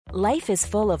Life is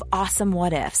full of awesome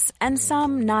what-ifs, and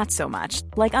some not so much,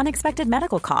 like unexpected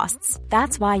medical costs.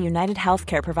 That's why United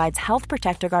Healthcare provides Health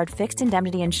Protector Guard fixed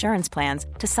indemnity insurance plans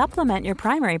to supplement your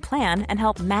primary plan and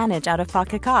help manage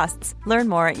out-of-pocket costs. Learn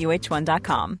more at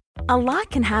uh1.com. A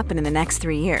lot can happen in the next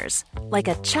 3 years. Like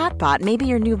a chatbot may be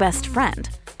your new best friend.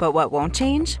 But what won't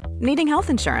change? Needing health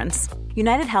insurance.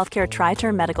 United Healthcare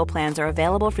Tri-Term Medical Plans are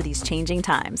available for these changing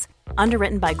times.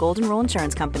 Underwritten by Golden Rule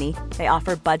Insurance Company, they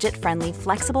offer budget-friendly,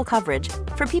 flexible coverage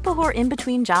for people who are in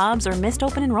between jobs or missed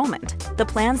open enrollment. The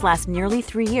plans last nearly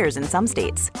 3 years in some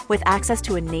states, with access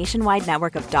to a nationwide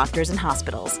network of doctors and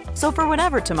hospitals. So for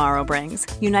whatever tomorrow brings,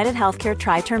 United Healthcare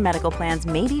Tri-Term Medical Plans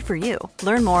may be for you.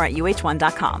 Learn more at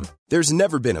uh1.com. There's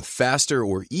never been a faster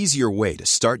or easier way to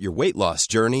start your weight loss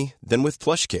journey than with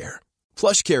PlushCare.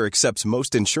 PlushCare accepts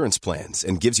most insurance plans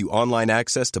and gives you online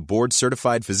access to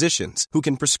board-certified physicians who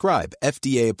can prescribe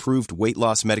FDA-approved weight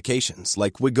loss medications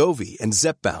like Wegovy and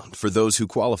Zepbound for those who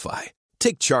qualify.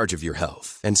 Take charge of your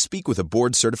health and speak with a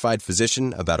board-certified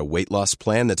physician about a weight loss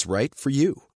plan that's right for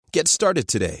you. Get started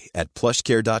today at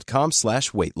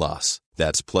plushcare.com/weight-loss.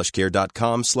 That's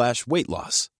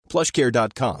plushcare.com/weight-loss.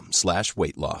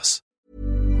 plushcare.com/weight-loss.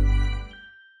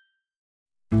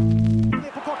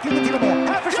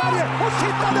 Sverige, och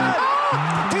titta där!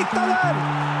 Titta där!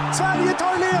 Sverige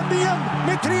tar ledningen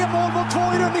med 3 mål mot 2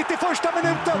 i den 91:a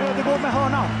minuten. Övergår med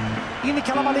hörnan. In i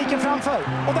kalabaliken framför.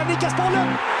 Och där nickas bollen.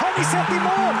 Har ni sett i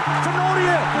mål för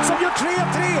Norge som gör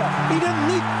 3-3 i den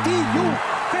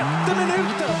 96:e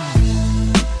minuten?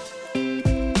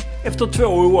 Efter 2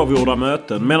 oavgjorda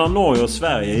möten mellan Norge och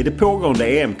Sverige i det pågående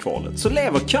EM-kvalet så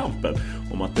lever kampen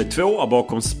om att bli 2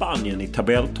 bakom Spanien i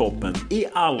tabelltoppen i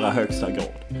allra högsta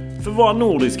grad. För våra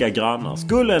nordiska grannar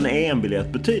skulle en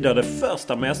EM-biljett betyda det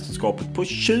första mästerskapet på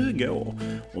 20 år.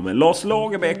 Och med Lars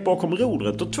Lagerbäck bakom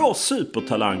rodret och 2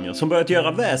 supertalanger som börjat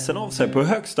göra väsen av sig på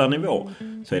högsta nivå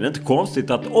så är det inte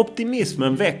konstigt att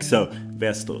optimismen växer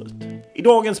västerut. I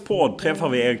dagens podd träffar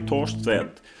vi Erik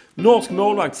Thorstvedt, norsk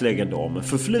målvaktslegendar med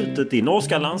förflutet i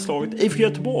norska landslaget, IFK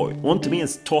Göteborg och inte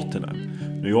minst Tottenham.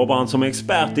 Nu jobbar han som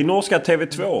expert i norska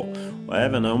TV2 och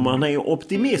även om han är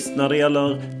optimist när det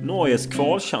gäller Norges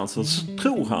kvalchanser så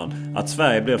tror han att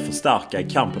Sverige blir för starka i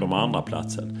kampen om andra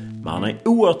platsen. Men han är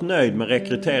oerhört nöjd med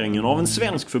rekryteringen av en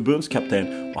svensk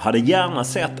förbundskapten och hade gärna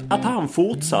sett att han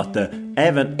fortsatte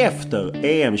även efter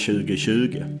EM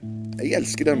 2020. Jag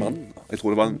älskar den mannen. Jag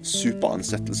tror det var en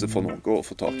superansättelse för Norge att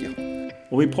få tag i.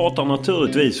 Och vi pratar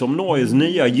naturligtvis om Norges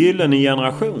nya gyllene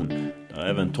generation. Där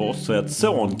även Thorstvedts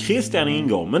son Christian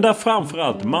ingår. Men där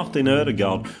framförallt Martin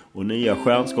Ödegaard och nya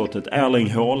stjärnskottet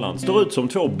Erling Haaland står ut som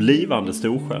 2 blivande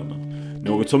storstjärnor.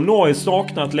 Något som Norge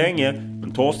saknat länge.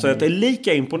 Men Thorstvedt är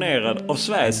lika imponerad av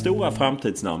Sveriges stora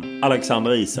framtidsnamn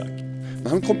Alexander Isak. När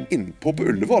han kom in på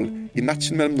Ullevål i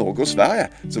matchen mellan Norge och Sverige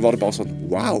så var det bara så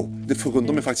wow. Det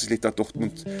förundrar mig faktiskt lite att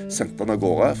Dortmund sände den av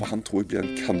gårde. För han tror jag blir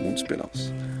en kanonspelare.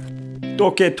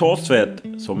 Dock är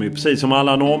Thorstvedt, som ju precis som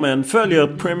alla norrmän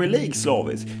följer Premier League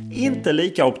slaviskt, inte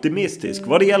lika optimistisk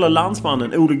vad det gäller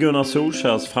landsmannen Ole Gunnar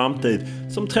Solskjærs framtid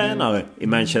som tränare i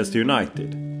Manchester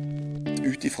United.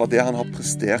 Utifrån det han har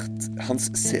presterat, hans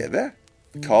CV,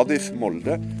 Cardiff,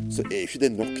 Molde, så är inte det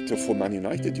nog till att få Man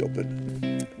United-jobben.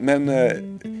 Men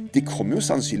det kommer ju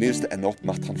sannsynligvis att ända upp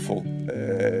med att han får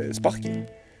sparken.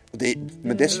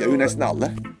 Men det sker ju nästan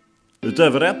alla.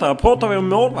 Utöver detta pratar vi om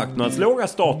målvakternas låga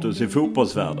status i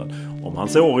fotbollsvärlden, om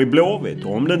hans år i Blåvitt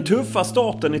och om den tuffa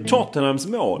starten i Tottenhams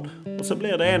mål. Och så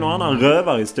blir det en och annan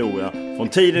rövarhistoria från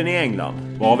tiden i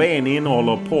England, varav en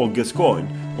innehåller Paul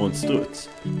Gascoigne och en struts.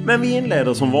 Men vi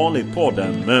inleder som vanligt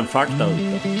podden med en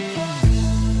faktaruta.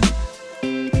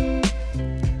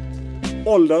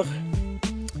 Ålder?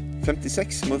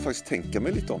 56, må jag faktiskt tänka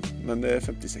mig lite om, men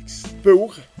 56.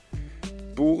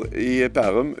 Bor i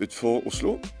Bærum utanför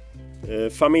Oslo.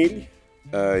 Familj?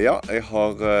 Ja, jag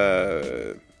har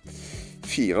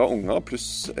 4 ungar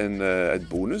plus ett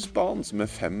bonusbarn som är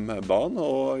 5 barn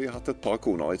och jag har haft ett par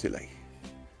koner i tillägg.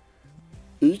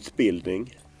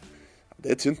 Utbildning?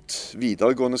 Det är tunt.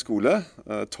 Videregående skole,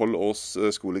 12 års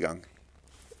skolegang.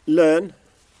 Lön?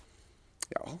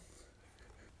 Ja.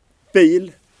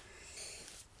 Bil?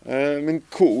 Min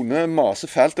kone maser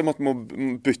fælt om at må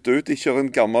bytte ut. De kjører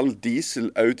en gammel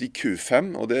diesel Audi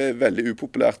Q5, og det er veldig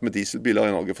upopulært med dieselbiler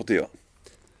i Norge for tida.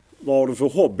 Vad har du för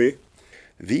hobby?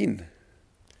 Vin.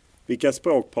 Vilka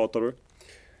språk pratar du?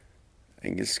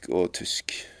 Engelsk och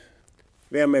tysk.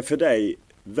 Vem är för dig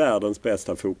världens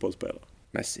bästa fotbollsspelare?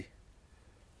 Messi.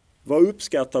 Vad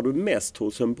uppskattar du mest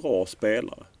hos en bra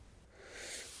spelare?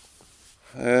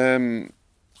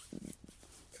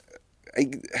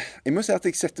 Jeg må si at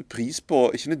jeg setter pris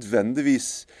på ikke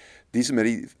nødvendigvis de som er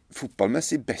de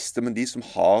fotballmessig beste, men de som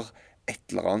har et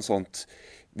eller annet sånt.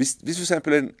 Hvis for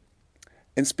eksempel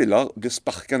en spiller blir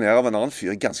sparket ned av en annen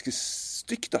fyr, ganske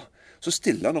stygt da, så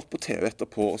stiller han opp på TV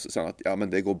etterpå og så sier han at ja,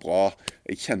 men det går bra,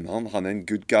 jeg kjenner han er en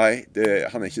good guy,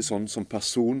 han er ikke sånn som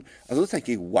person. Altså da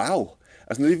tenker jeg, wow!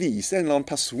 Altså når de viser en eller annen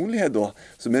personlighet da,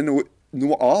 som er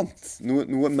noe annet,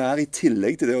 noe mer i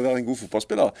tillegg til det å være en god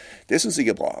fotballspiller, det synes jeg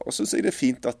er bra. Og så synes jeg det er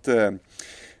fint at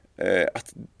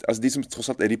altså de som tross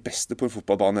alt er de beste på en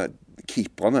fotballbane,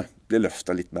 keeperne, blir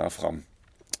løftet litt mer frem.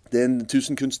 Det er en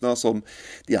tusenkunstner som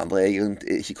de andre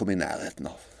egentlig ikke kommer i nærheten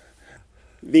av.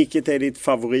 Vilket är ditt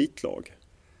favoritlag?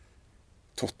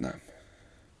 Tottenham.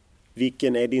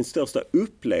 Vilken är din största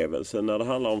upplevelse när det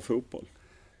handlar om fotboll?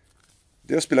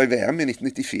 Det å spille i VM i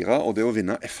 1994 og det å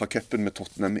vinne FA-cupen med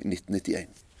Tottenham i 1991.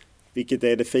 Vilket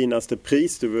är det finaste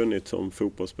pris du vunnit som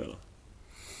fotbollsspelare?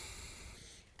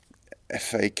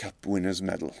 FA Cup Winners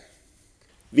Medal.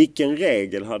 Vilken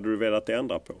regel hade du velat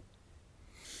ändra på?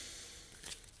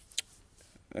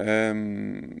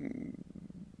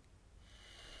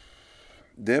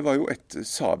 Det var jo et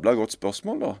sabla godt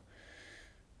spørsmål da.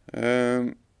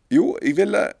 Jo, jeg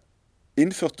ville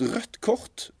innført rødt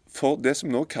kort for det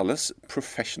som nå kalles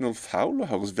professional foul, og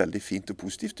høres veldig fint og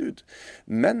positivt ut.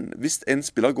 Men hvis en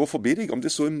spiller går forbi deg, om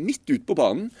det så er midt ute på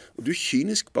banen, og du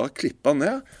kynisk bare klipper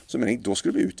ned, så mener jeg, da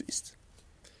skal du bli utvist.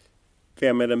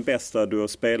 Vem är den bästa du har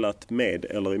spelat med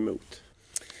eller emot?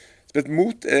 Spilt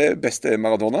mot beste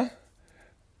Maradona,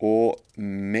 og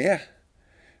med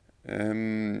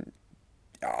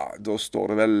ja, da står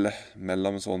det vel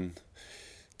mellom sånn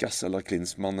Gass eller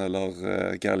Klinsmann eller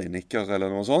Gerlineker eller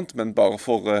noe sånt, men bare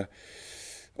for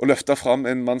å løfte fram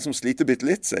en mann som sliter bitte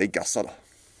litt, så er jeg Gassa da.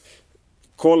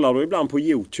 Kollar du ibland på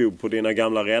YouTube på dina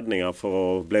gamla räddningar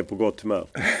för att bli på gott humör?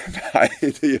 Nei,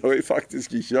 det gjør jeg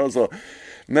faktisk ikke, altså.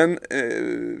 Men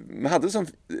vi hadde sånn,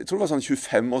 jeg tror det var sånn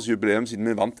 25-års jubileum siden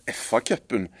vi vant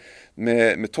FA-cupen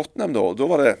med Tottenham da, og da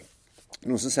var det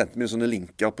noen som sendte meg sånne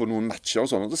linker på noen matcher og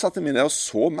sånn, og da satte jeg meg ned og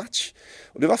så match,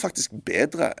 og det var faktisk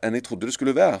bedre enn jeg trodde det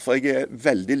skulle være, for jeg er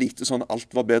veldig lite sånn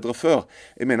alt var bedre før.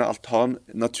 Jeg mener alt har en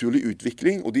naturlig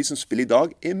utvikling, og de som spiller i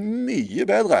dag er mye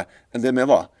bedre enn det vi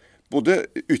var. Både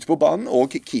ute på banen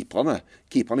og keeperne.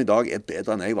 Keeperne i dag er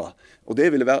bedre enn jeg var. Og det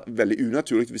ville være veldig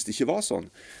unaturlig hvis det ikke var sånn.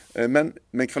 Men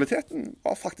kvaliteten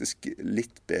var faktisk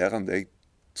litt bedre enn det jeg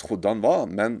trodde han var.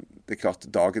 Men det er klart,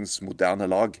 dagens moderne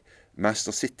lag,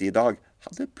 Manchester City i dag,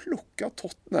 hadde plukket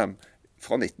Tottenham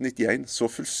fra 1991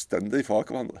 så fullstendig fra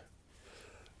hverandre.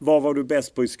 Vad var du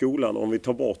bäst på i skolan om vi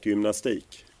tar bort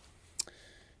gymnastik?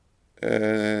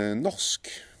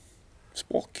 Norsk.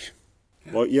 Språk.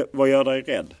 Vad gör dig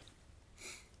rädd?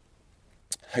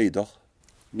 Høyder.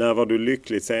 När var du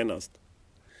lycklig senast?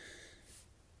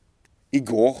 I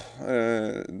går,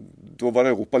 da var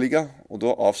det Europaliga, og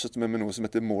da avslutter vi med noe som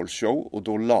heter målshow, og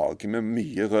da lager vi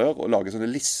mye rør, og lager sånne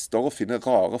lister, og finner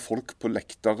rare folk på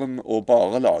lekteren, og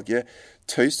bare lager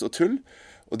tøys og tull.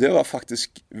 Og det var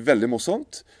faktisk veldig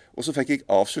morsomt. Og så fikk jeg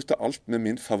avslutte alt med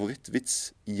min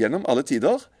favorittvits gjennom alle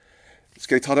tider.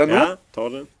 Skal jeg ta den nå? Ja,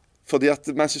 ta den. Fordi at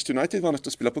Manchester United var nødt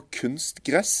til å spille på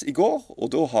kunstgress i går,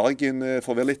 og da har jeg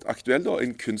for å være litt aktuell da,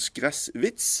 en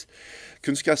kunstgressvits.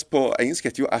 Kunstgress på engelsk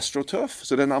heter jo AstroTurf,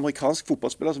 så det er en amerikansk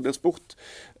fotballspiller som blir spurt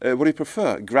what do you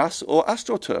prefer, grass or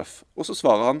AstroTurf? Og så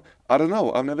svarer han, I don't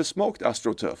know, I've never smoked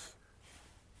AstroTurf.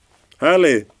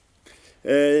 Härligt!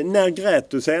 När grät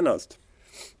du senast?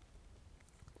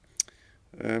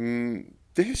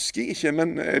 Det husker jeg ikke,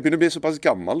 men jeg begynner å bli såpass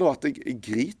gammel da, at jeg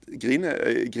griner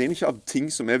ikke av ting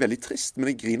som er veldig trist, men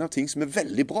jeg griner av ting som er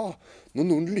veldig bra. Når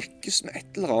noen lykkes med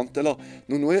et eller annet, eller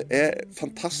når noe er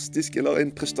fantastisk, eller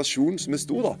en prestasjon som er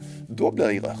stor, da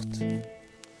blir jeg rørt.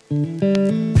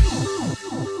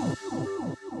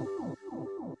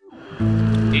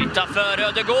 Utanför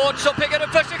Ödegård så pekar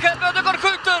upp för sig själv. Ödegård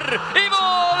skjuter i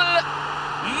mål!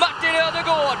 Martin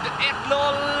Ödegård,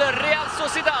 1-0 Real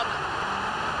Sociedad.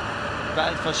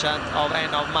 Välförtjänt av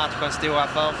en av matchens stora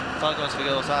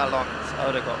förgrundsfigurer så här långt,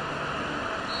 Ödegård.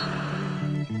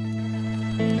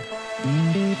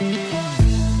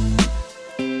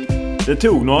 Det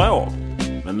tog några år,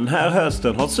 men den här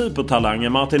hösten har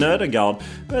supertalangen Martin Ödegård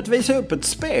börjat visa upp ett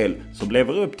spel som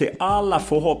lever upp till alla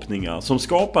förhoppningar som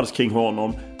skapades kring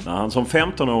honom när han som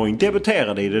 15-åring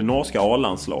debuterade i det norska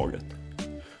A-landslaget.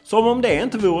 Som om det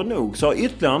inte vore nog så har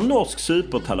ytterligare en norsk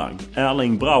supertalang,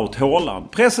 Erling Braut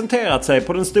Haaland, presenterat sig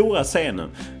på den stora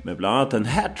scenen med bland annat en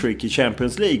hattrick i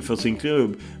Champions League för sin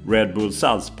klubb Red Bull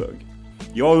Salzburg.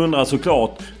 Jag undrar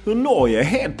såklart hur Norge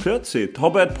helt plötsligt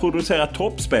har börjat producera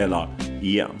toppspelare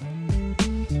igen.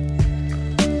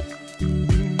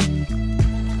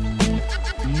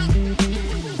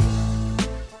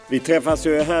 Vi träffas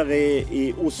ju här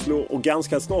i Oslo och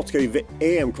ganska snart ska ju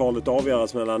EM-kvalet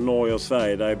avgöras mellan Norge och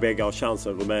Sverige där bägge har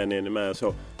chansen, Rumänien är med.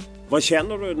 Så, vad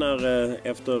känner du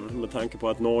med tanke på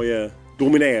att Norge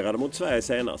dominerade mot Sverige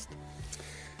senast?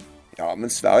 Ja, men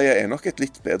Sverige nok et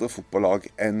litt bedre fotballag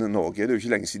enn Norge. Det er jo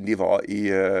ikke lenge siden de var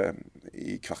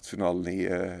i kvartfinalen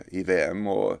i VM.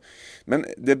 Men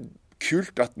det er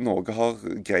kult at Norge har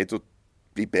greid å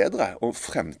bli bedre, og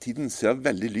fremtiden ser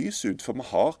veldig lys ut. For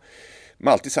vi har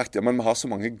alltid sagt men vi har så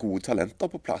mange gode talenter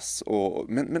på plass.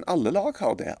 Men alle lag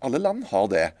har det. Alle land har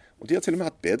det. Og de har til og med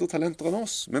hatt bedre talenter enn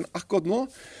oss. Men akkurat nå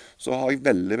så har jeg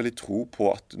veldig, veldig tro på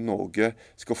at Norge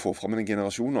skal få fram en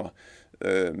generasjon nå.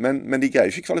 Men de greier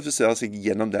ikke kvalifisere seg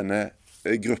gjennom denne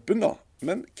gruppen da.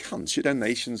 Men kanskje det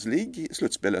Nations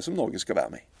League-sluttspillet som Norge skal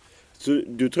være med i. Så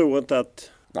du tror ikke at...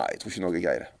 Nei, jeg tror ikke Norge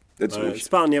greier det. Det tror jeg ikke.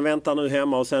 Spanien venter nu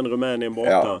hemma og sen Rumänien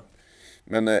borta. Ja,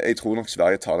 men jeg tror nok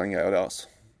Sverige tar den greia der, altså.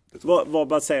 Hva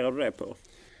baserer du det på?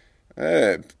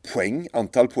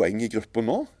 Antall poeng i gruppen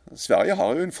nå. Sverige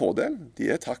har jo en fordel. De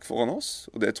er takk foran oss,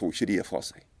 og det tror ikke de er fra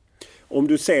seg. Om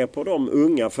du ser på de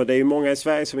unga, för det är ju många i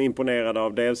Sverige som är imponerade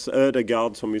av dels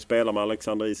Ødegaard som ju spelar med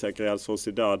Alexander Isak i Real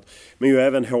Sociedad, men ju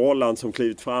även Haaland som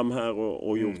klivit fram här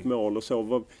och gjort mål och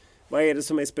så. Vad är det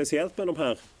som är speciellt med de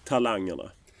här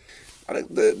talangerna? Ja,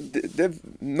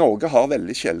 Norge har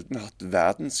veldig sjelden hatt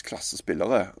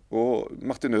verdensklassespillere, og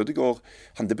Martin Ødegaard,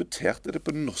 han debuterte det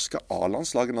på det norske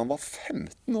A-landslaget når han var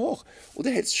 15 år, og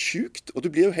det er helt sykt, og du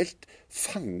blir jo helt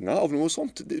fanget av noe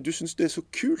sånt. Du synes det er så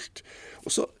kult.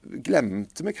 Og så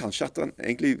glemte vi kanskje at han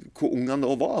egentlig, hvor ung han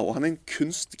da var, og han er en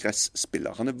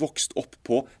kunstgressspiller. Han er vokst opp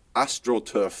på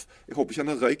AstroTurf. Jeg håper ikke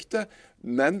han har røykt det,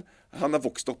 men han har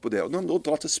vokst opp på det. Og når han da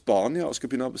drar til Spania og skal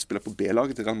begynne å spille på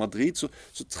B-laget til Real Madrid,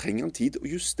 så trenger han tid å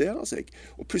justere seg.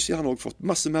 Og plutselig har han også fått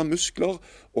masse mer muskler,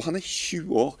 og han er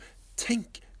 20 år.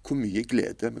 Tenk hvor mye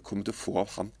glede vi kommer til å få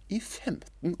av han i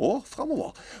 15 år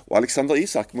fremover. Og Alexander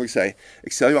Isak, må jeg si,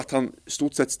 jeg ser jo at han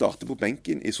stort sett starter på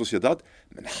benken i Sociedad,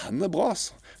 men han er bra,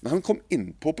 altså. Når han kom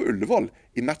innpå på Ullevål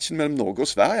i matchen mellom Norge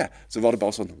og Sverige, så var det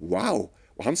bare sånn, wow!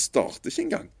 Og han starter ikke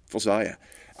engang for Sverige.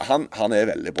 Han er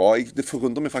veldig bra. Det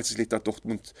forundrer meg faktisk litt at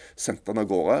Dortmund sendte han av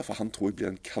gårde, for han tror jeg blir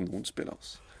en kanonspiller.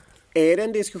 Är det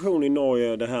en diskussion i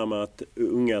Norge det här med att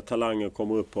unga talanger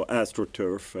kommer upp på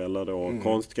AstroTurf eller då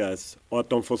konstgräs och att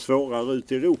de får svårare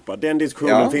ut i Europa? Den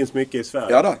diskussionen finns mycket i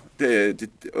Sverige. Ja da, det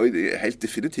er helt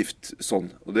definitivt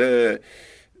sånn.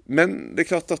 Men det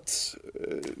er klart at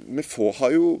vi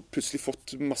har jo plutselig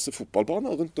fått masse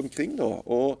fotballbaner rundt omkring da,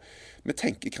 og vi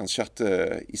tenker kanskje at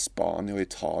i Spania og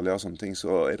Italia og sånne ting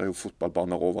så er det jo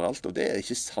fotballbaner overalt, og det er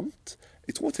ikke sant.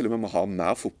 Jeg tror til og med vi har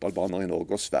mer fotballbaner i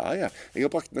Norge og Sverige. Jeg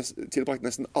har tilbrakt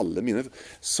nesten alle mine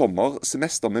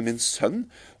sommersemester med min sønn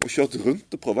og kjørt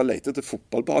rundt og prøvd å lete til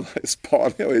fotballbaner i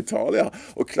Spania og Italia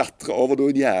og klatre over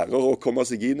noen gjerder og komme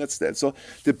seg inn et sted. Så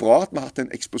det er bra at vi har hatt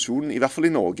en eksplosjon, i hvert fall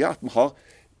i Norge, at vi har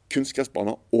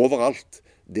kunstgressbaner overalt.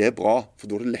 Det er bra, for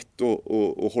da er det lett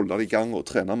å holde det i gang og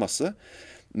trene masse.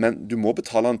 Men du må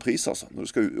betale en pris altså, når du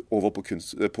skal over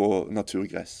på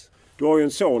naturgress. Du har ju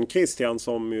en son, Christian,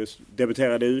 som just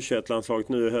debuterade i U21-landslaget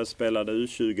nu i höst, spelade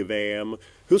U20-VM.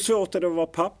 Hur svårt är det att vara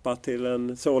pappa till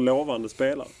en så lovande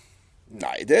spelare?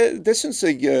 Nei, det synes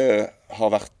jeg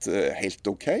har vært helt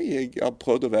ok. Jeg har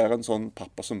prøvd å være en sånn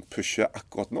pappa som pusher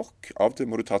akkurat nok. Av og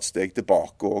til må du ta et steg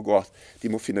tilbake og at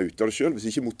de må finne ut av det selv. Hvis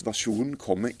ikke motivasjonen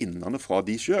kommer innenfra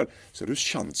de selv, så er du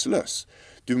sjanseløs.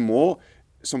 Du må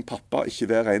som pappa ikke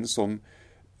være en som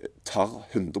tar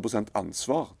 100%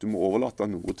 ansvar. Du må overlate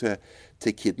noe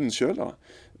til kidden selv da.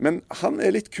 Men han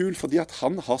er litt kul fordi at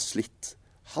han har slitt.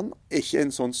 Han er ikke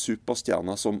en sånn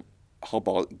superstjerne som har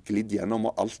bare glidd gjennom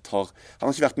og han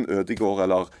har ikke vært en Ødegaard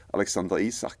eller Alexander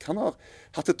Isak. Han har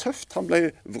hatt det tøft. Han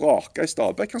ble vraket i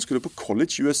Stabæk. Han skulle på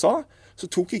college i USA. Så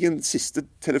tok jeg en siste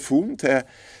telefon til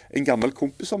en gammel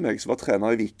kompis av meg som var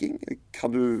trener i Viking.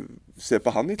 Kan du se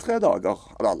på han i 3 dager?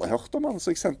 Jeg hadde aldri hørt om han,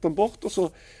 så jeg sendte han bort, og så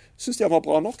synes jeg han var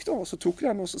bra nok da, og så tok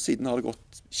jeg han, og så siden har det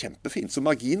gått kjempefint. Så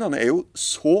marginene er jo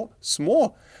så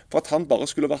små, for at han bare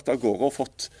skulle vært av gårde og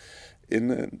fått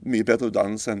en mye bedre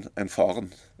utdannelse enn faren,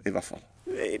 i hvert fall.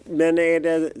 Men är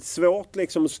det svårt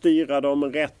liksom att styra dem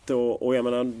rätt och jag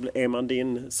menar, är man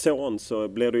din son så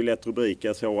blir det ju lätt rubrik.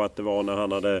 Jag såg att det var när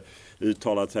han hade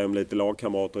uttalat sig om lite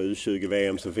lagkamrater i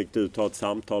U20-VM så fick du ta ett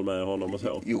samtal med honom och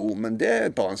så. Jo, men det er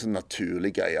bare en sånn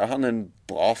naturlig greie. Han er en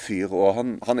bra fyr, og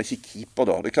han er ikke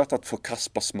keeper da. Det er klart at for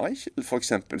Kasper Schmeichel for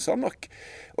eksempel, så er han nok,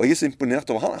 og jeg er så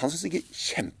imponert over han synes jeg er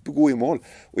kjempegod i mål.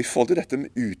 Og i forhold til dette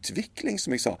med utvikling,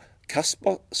 som jeg sa,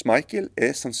 Kasper Schmeichel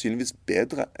er sannsynligvis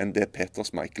bedre enn det Peter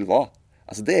Schmeichel var.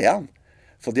 Altså det er han.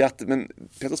 Men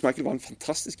Peter Schmeichel var en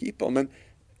fantastisk keeper, men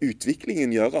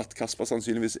utviklingen gjør at Kasper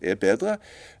sannsynligvis bedre.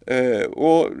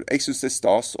 Og jeg synes det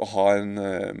stas å ha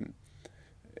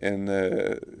en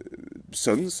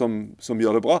sønn som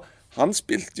gjør det bra. Han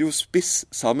spilte jo spiss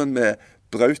sammen med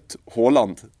Braut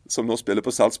Haaland, som nå spiller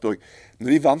på Salzburg.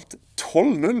 Når de vant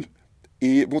 12-0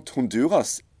 mot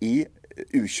Honduras i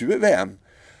U20-VM.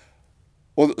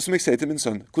 Og som jeg sier til min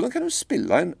sønn, hvordan kan du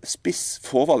spille en spiss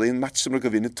forward i en match som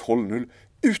dere vinner 12-0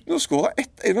 uten å skåre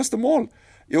ett eneste mål?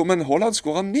 Jo, men Haaland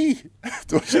skåret 9.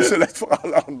 Det var ikke så lett for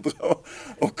alle andre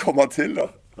å komme til da.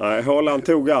 Nej, Haaland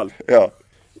tog allt. Ja.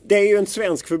 Det är ju en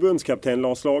svensk förbundskapten,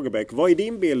 Lars Lagerbäck. Vad är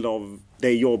din bild av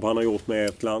det jobb han har gjort med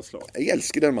ett landslag? Jeg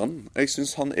elsker den mannen. Jeg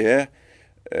synes han er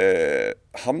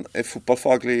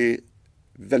fotballfaglig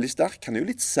veldig sterk. Han er jo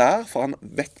litt sær, for han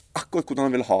vet akkurat hvordan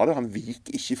han vil ha det. Han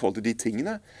viker ikke i forhold til de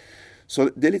tingene.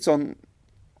 Så det er litt sånn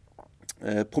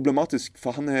problematisk,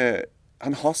 for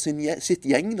han har sitt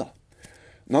gjeng da.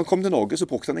 Når han kom til Norge så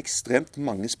brukte han ekstremt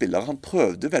mange spillere. Han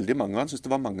prøvde veldig mange, han syntes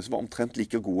det var mange som var omtrent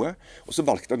like gode. Og så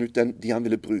valgte han ut de han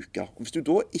ville bruke. Og hvis du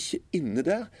da ikke er inne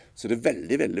der, så er det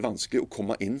veldig, veldig vanskelig å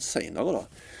komme inn senere da.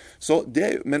 Så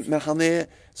men han er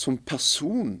som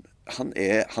person, han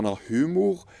har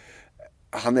humor.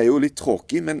 Han er jo litt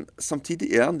tråkig, men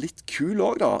samtidig er han litt kul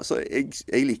også da. Så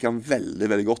jeg liker han veldig,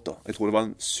 veldig godt da. Jeg tror det var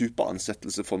en super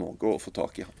ansettelse for Norge å få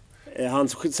tak i han. Han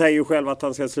säger ju själv att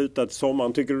han ska sluta till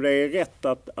sommaren. Tycker du det är rätt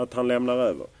att han lämnar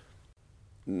över?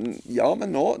 Ja,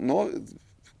 men nå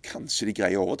kanskje de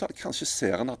greier å overta. Kanskje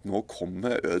ser han at nå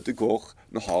kommer Ødegaard.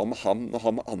 Nå har vi han, nå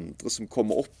har vi andre som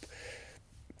kommer opp.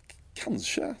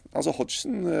 Kanskje. Altså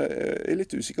Hodgson er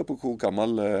litt usikker på hvor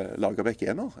gammel Lagerbäck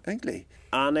er nå, egentlig.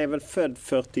 Han är väl född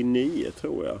 49,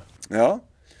 tror jag. Ja.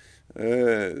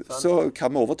 Så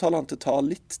kan vi overtale han til å ta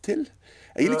litt til.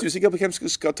 Jeg er litt usikker på hvem som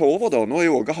skal ta over da. Nå er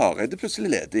jo Åge Hareide plutselig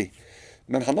ledig.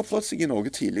 Men han har prøvd seg i Norge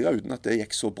tidligere uten at det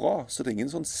gikk så bra. Så det er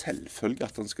ingen sånn selvfølge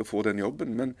at han skal få den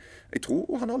jobben. Men jeg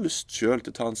tror han har lyst selv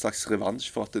til å ta en slags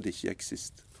revansj for at det ikke gikk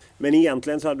sist. Men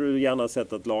egentligen så hade du gärna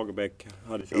sett att Lagerbäck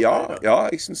hade kört Ja,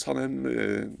 jeg synes han er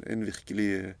en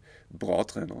virkelig bra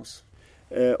trener også.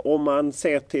 Om man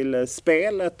ser till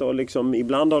spelet och liksom,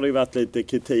 ibland har det ju varit lite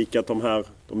kritik att de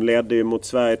ledde ju mot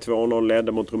Sverige 2-0,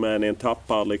 ledde mot Rumänien,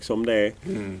 tappar liksom det.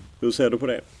 Hur ser du på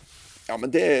det? Ja,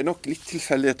 men det er nok litt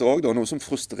tilfeldighet også da, noe som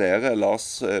frustrerer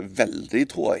Lars veldig,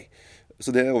 tror jeg.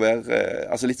 Så det å være,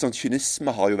 altså litt sånn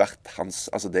kynisme har jo vært hans,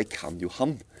 altså det kan jo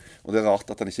han. Og det er rart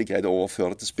at han ikke greide å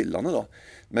overføre det til spillerne da.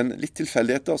 Men litt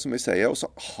tilfeldigheter, som jeg sier, og så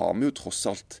har vi jo tross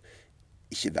alt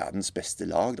ikke verdens beste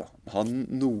lag da. Vi har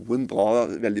noen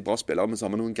veldig bra spillere, men så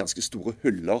har vi noen ganske store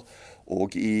huller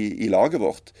også i laget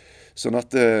vårt. Sånn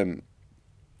at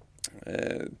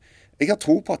jeg har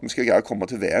tro på at vi skal greie å komme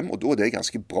til VM, og da er det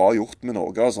ganske bra gjort med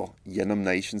Norge, altså, gjennom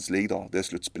Nations League da, det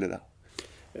sluttspillet der.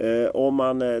 Om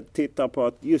man tittar på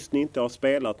att just ni inte har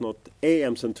spelat något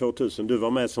EM sedan 2000. Du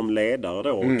var med som ledare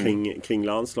då kring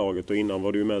landslaget och innan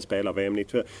var du med och spelade VM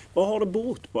 94. Vad har det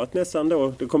berott på att nästan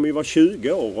då, det kommer ju vara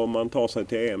 20 år om man tar sig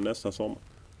till EM nästa sommar?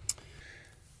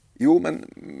 Jo, men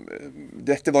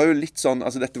dette var jo litt sånn,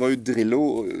 altså dette var jo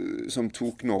Drillo som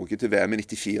tok Norge til VM i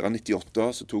 94-98,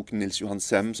 så tok Nils Johan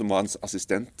Sem, som var hans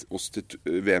assistent, oss til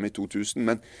VM i 2000,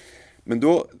 men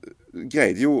da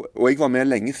greide jo, og jeg var med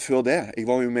lenge før det, jeg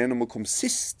var jo med når vi kom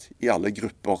sist i alle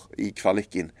grupper i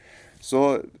kvaliken,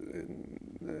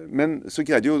 men så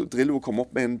greide jo Drillo å komme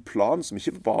opp med en plan som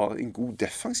ikke var en god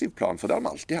defensiv plan, for det har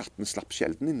vi alltid hatt, vi slapp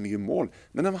sjelden inn mye mål,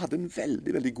 men vi hadde en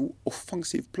veldig, veldig god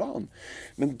offensiv plan.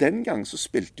 Men den gang så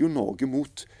spilte jo Norge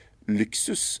mot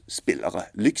luksusspillere,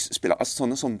 altså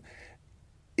sånne som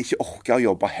ikke orker å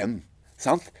jobbe hjem,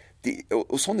 sant?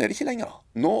 Og sånn er det ikke lenger.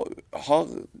 Nå har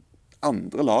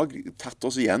andre lag tatt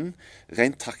oss igjen,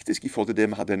 rent taktisk i forhold til det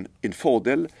vi hadde en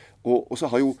fordel, og så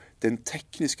har jo den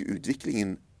tekniske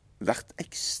utviklingen vært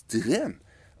ekstrem.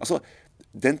 Altså,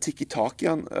 den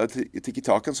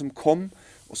tiki-taken som kom,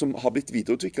 og som har blitt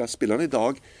videreutviklet, spillerne i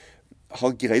dag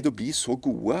har greid å bli så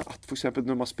gode at for eksempel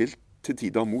når man har spilt til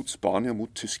tider mot Spania, mot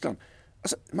Tyskland,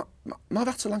 altså, man har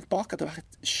vært så langt bak at det har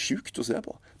vært sykt å se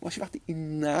på. Man har ikke vært i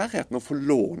nærheten av å få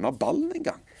låne ballen en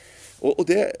gang. Og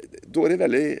da er det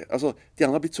veldig, altså, de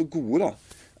andre har blitt så gode da,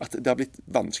 at det har blitt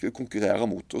vanskelig å konkurrere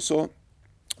mot. Og så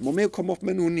må vi jo komme opp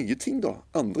med noen nye ting da.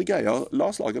 Andre greier,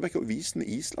 Lars Lagerbäck og visen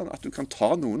i Island, at du kan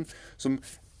ta noen som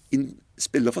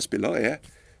spiller for spiller er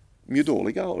mye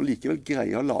dårligere, og likevel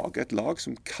greier å lage et lag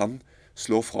som kan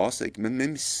slå fra seg. Men vi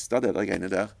mistet det der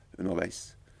greiene der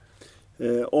underveis.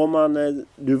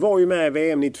 Du var ju med i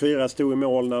VM 94, stod i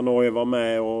mål när Norge var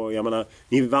med och jag menar,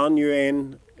 ni vann ju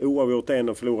oavgjort en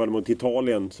och förlorade mot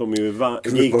Italien som ju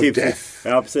gick till...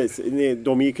 Ja, precis.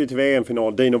 De gick ju till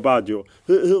VM-final, Dino Baggio.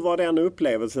 Hur var den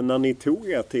upplevelsen när ni tog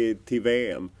er till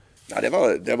VM? Ja,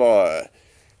 det var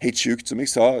helt sjukt. Som jeg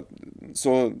sa,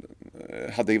 så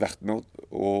hadde jeg vært med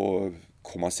å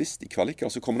komme sist i kvaliker.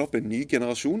 Så kommer det opp en ny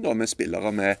generasjon da, med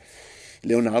spillere med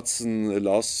Leonardsen,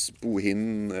 Lars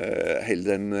Bohin, hele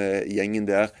den gjengen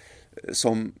der,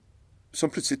 som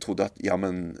plutselig trodde at ja,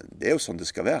 men det er jo sånn det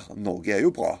skal være. Norge er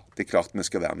jo bra. Det er klart vi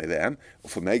skal være med i VM.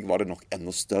 Og for meg var det nok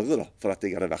enda større da, for at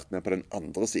jeg hadde vært med på den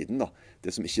andre siden da,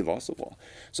 det som ikke var så bra.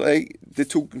 Så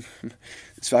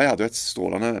Sverige hadde jo et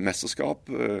strålende mesterskap.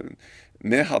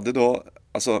 Vi havnet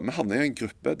i en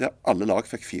gruppe der alle lag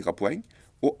fikk 4 poeng,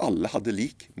 og alle hadde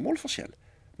lik målforskjell.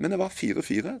 Men det var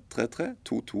 4-4, 3-3,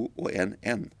 2-2 og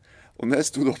 1-1. Og vi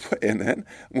stod da på 1-1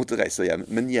 og måtte reise hjem.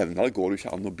 Men jevnere går det jo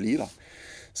ikke an å bli da.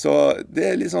 Så det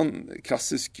er litt sånn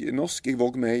klassisk norsk. Jeg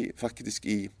var med faktisk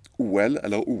i OL,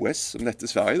 eller OS, som dette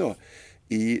Sverige da,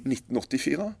 i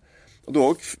 1984. Og da,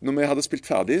 når vi hadde spilt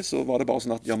ferdig, så var det bare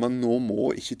sånn at ja, men nå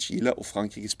må ikke Chile og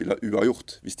Frankrike spille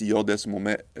uavgjort. Hvis de gjør det, så må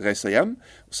vi reise hjem.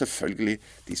 Og selvfølgelig,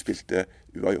 de spilte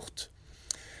uavgjort.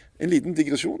 En liten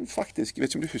digresjon, faktisk. Jeg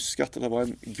vet ikke om du husker at det var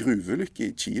en gruvelykke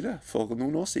i Chile for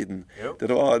noen år siden. Ja.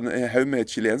 Det var en haug med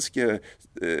chilenske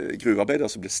gruvearbeidere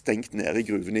som ble stengt nede i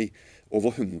gruven i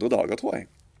over 100 dager, tror jeg.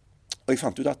 Og jeg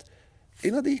fant ut at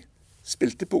en av de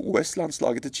spilte på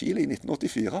OS-landslaget til Chile i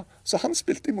 1984, så han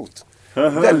spilte imot.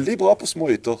 Veldig bra på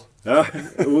små ytter. Ja,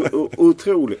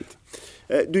 otroligt.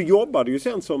 Du jobbade ju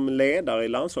sen som ledare i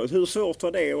landslaget. Hur svårt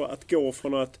var det att gå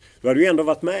från att... Du hade ju ändå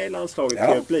varit med i landslaget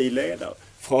till att bli ledare.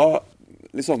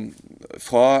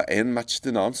 Fra en match til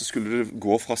en annen så skulle du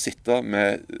gå fra å sitte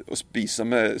og spise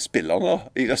med spillerne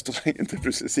i restauranten til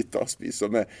plutselig sitte og spise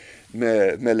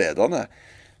med lederne.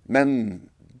 Men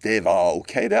det var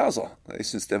ok det, altså. Jeg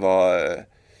synes det var...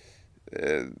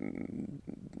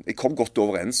 Jeg kom godt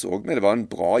overens også med. Det var en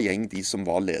bra gjeng, de som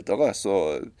var ledere.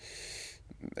 Så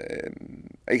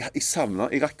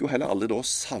jeg rakk jo heller aldri da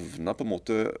å savne på en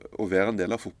måte å være en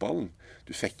del av fotballen.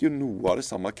 Du fikk jo noe av det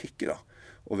samme kicket da,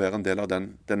 å være en del av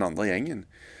den andre gjengen.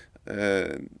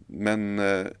 Men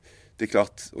det er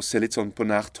klart, å se litt sånn på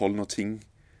nært hold når ting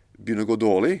begynner å gå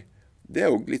dårlig, det er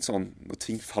jo litt sånn når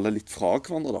ting faller litt fra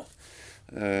hverandre da.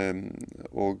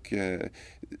 Og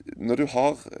når du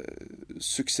har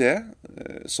suksess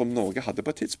som Norge hadde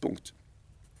på et tidspunkt,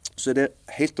 så er det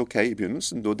helt ok i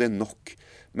begynnelsen, da det er nok.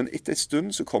 Men etter en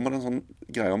stund så kommer det en sånn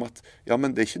greie om at ja,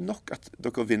 men det er ikke nok at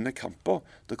dere vinner kamper,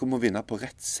 dere må vinne på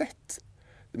rett sett.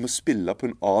 Du må spille på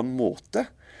en annen måte.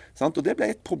 Sant? Og det ble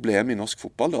et problem i norsk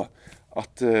fotball da.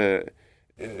 At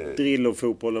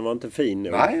Drillo-fotbollen var ikke fin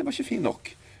nok. Nei, det var ikke fin nok.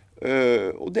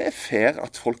 Og det er fair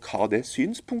at folk har det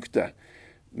synspunktet.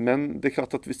 Men det er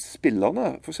klart at hvis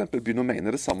spillerne for eksempel begynner å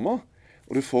mene det samme,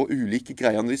 og du får ulike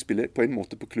greier når de spiller på en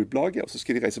måte på klubblaget, og så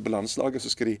skal de reise på landslaget, og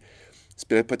så skal de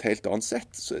spille på et helt annet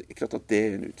sett, så er det klart at det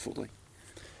är en utfordring.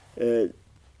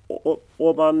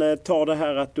 Och man tar det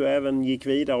här att du även gick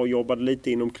vidare och jobbade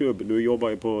lite inom klubben. Du jobbar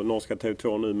ju på norska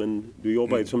TV2 nu, men du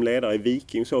jobbar ju som ledare i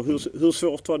Viking. Så hur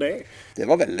svårt var det? Det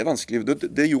var veldig vanskelig.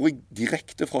 Det gjorde jeg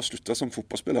direkte fra å slutte som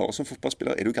fotballspiller. Og som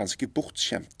fotballspiller er du ganske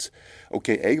bortskjemt. Ok,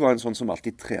 jeg var en sånn som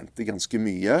alltid trente ganske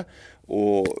mye,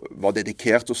 og var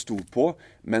dedikert og stod på.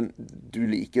 Men du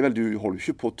holder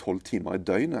ikke på 12 timer i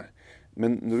døgnet.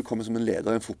 Men når du kommer som en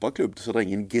leder i en fotballklubb, så er det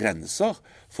ingen grenser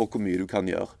for hvor mye du kan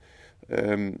gjøre.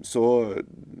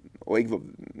 Og jeg var,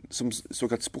 som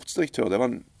såkalt sportsdirektør, det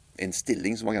var en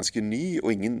stilling som var ganske ny,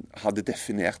 og ingen hadde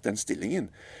definert den stillingen.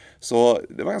 Så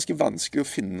det var ganske vanskelig å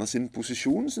finne sin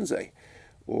posisjon, synes jeg.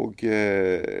 Og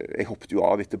jeg hoppet jo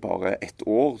av etter bare 1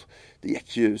 år. Det gikk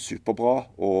ikke superbra,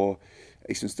 og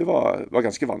jeg synes det var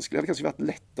ganske vanskelig. Det hadde kanskje vært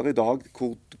lettere i dag,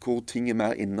 hvor ting er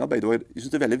mer innarbeidet. Og jeg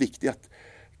synes det er veldig viktig at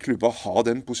klubber har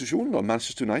den posisjonen.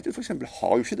 Manchester United for eksempel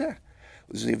har jo ikke det.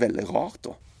 Og det synes jeg er veldig rart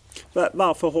da.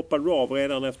 Varför hoppade du av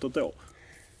redan efter ett år?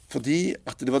 Fordi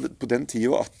at det var på den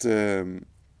tiden at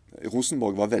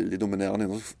Rosenborg var veldig dominerende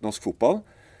i norsk fotball.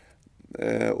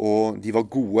 Og de var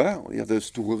gode, og de hadde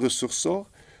store ressurser.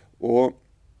 Og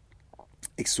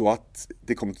jeg så at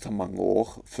det kom til å ta mange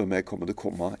år før vi kommer til å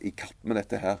komme i kapp med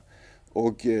dette her.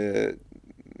 Og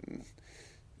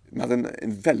vi hadde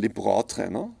en veldig bra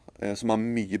trener, som har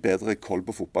mye bedre koll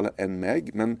på fotball enn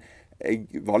meg, men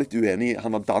jeg var litt uenig.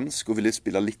 Han var dansk og ville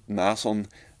spille litt mer sånn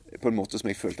på en måte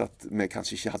som jeg følte at vi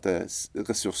kanskje ikke hadde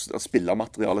ressurser,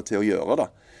 spillermateriale til å gjøre da.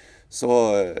 Så,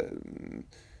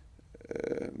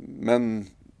 men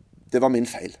det var min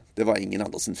feil. Det var ingen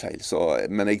andres feil. Så,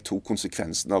 men jeg tok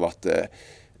konsekvensen av at det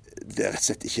rett og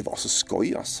slett ikke var så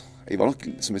skøy, altså. Jeg var nok,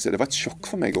 som jeg sier, det var et sjokk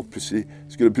for meg å plutselig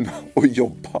skulle begynne å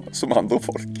jobbe som andre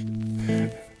folk.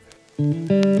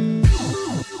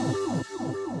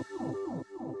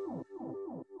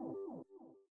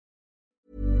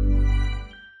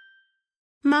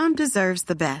 Mom deserves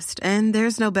the best, and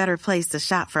there's no better place to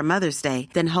shop for Mother's Day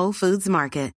than Whole Foods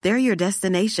Market. They're your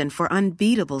destination for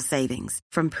unbeatable savings,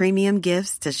 from premium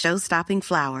gifts to show-stopping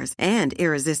flowers and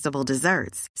irresistible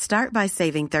desserts. Start by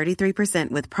saving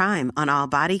 33% with Prime on all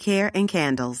body care and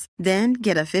candles. Then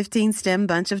get a 15-stem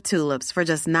bunch of tulips for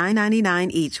just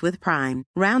 $9.99 each with Prime.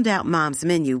 Round out Mom's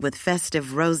menu with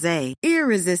festive rosé,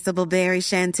 irresistible berry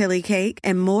chantilly cake,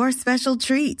 and more special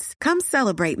treats. Come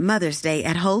celebrate Mother's Day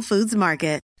at Whole Foods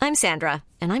Market. I'm Sandra,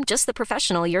 and I'm just the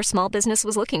professional your small business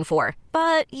was looking for.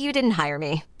 But you didn't hire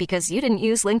me because you didn't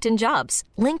use LinkedIn Jobs.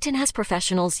 LinkedIn has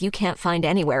professionals you can't find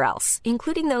anywhere else,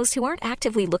 including those who aren't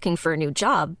actively looking for a new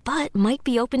job, but might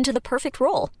be open to the perfect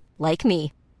role, like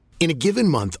me. In a given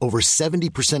month, over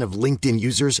 70% of LinkedIn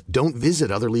users don't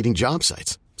visit other leading job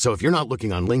sites. So if you're not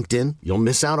looking on LinkedIn, you'll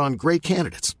miss out on great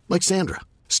candidates, like Sandra.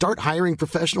 Start hiring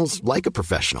professionals like a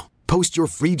professional. Post your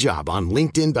free job on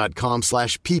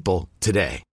linkedin.com/people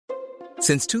today.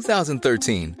 Since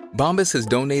 2013, Bombas has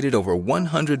donated over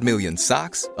 100 million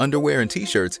socks, underwear, and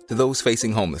T-shirts to those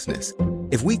facing homelessness.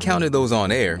 If we counted those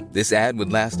on air, this ad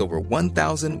would last over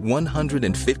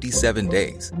 1,157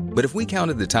 days. But if we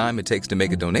counted the time it takes to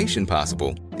make a donation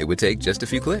possible, it would take just a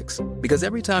few clicks. Because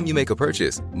every time you make a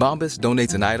purchase, Bombas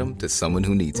donates an item to someone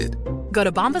who needs it. Go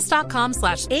to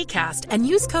bombas.com/ACAST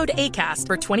and use code ACAST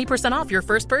for 20% off your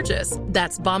first purchase.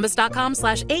 That's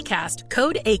bombas.com/ACAST,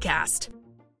 code ACAST.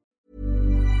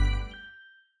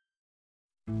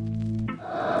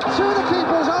 Through the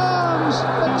keeper's arms,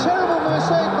 a terrible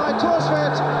mistake by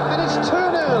Thorstvedt, and it's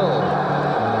 2-0.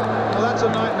 Well, that's a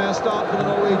nightmare start for the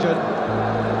Norwegian.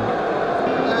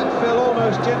 That fell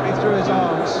almost gently through his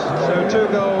arms. So 2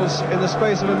 goals in the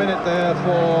space of a minute there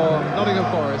for Nottingham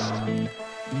Forest.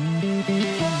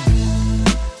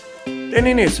 Det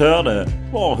ni nyss hörde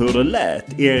var hur det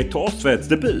lät i Erik Thorstvedts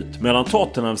debut mellan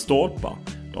Tottenhams stolpar,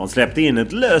 då han släppte in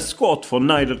ett löst skott från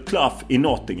Nigel Clough i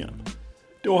Nottingham.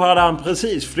 Då hade han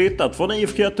precis flyttat från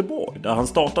IFK Göteborg, där han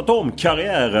startat om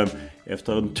karriären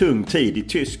efter en tung tid i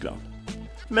Tyskland.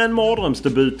 Men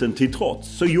mardrömsdebuten till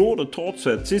trots så gjorde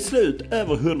Thorstvedt till slut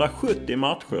över 170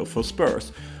 matcher för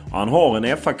Spurs, och han har en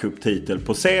FA-cuptitel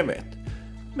på CV:t.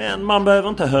 Men man behöver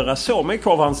inte höra så mycket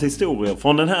av hans historier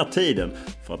från den här tiden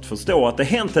för att förstå att det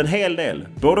hänt en hel del,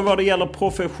 både vad det gäller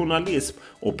professionalism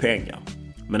och pengar.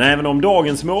 Men även om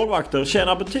dagens målvakter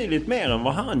tjänar betydligt mer än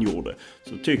vad han gjorde,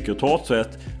 så tycker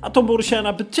Thorstvedt att de borde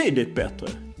tjäna betydligt bättre.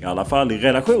 I alla fall i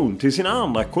relation till sina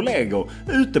andra kollegor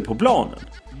ute på planen.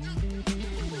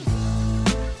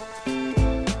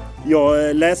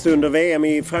 Jag läste under VM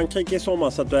i Frankrike i sommar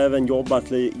så att du även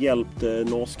hjälpt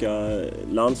norska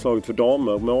landslaget för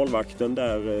damer, målvakten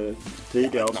där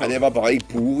tidigare. Nej, det var bare, jeg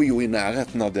bor jo i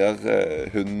nærheten av der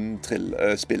hun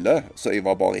spiller, så jeg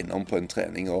var bare innom på en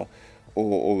trening og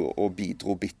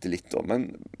bidro bitte litt. Og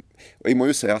jeg må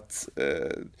jo si at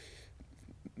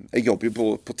jeg jobber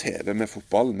jo på TV med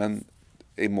fotball, men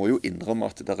jeg må jo innrømme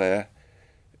at det er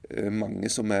mange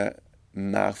som er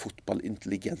mer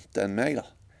fotballintelligente enn meg da.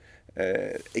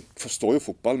 Jeg forstår jo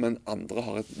fotball, men andre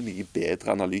har et mye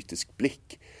bedre analytisk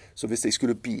blikk. Så hvis jeg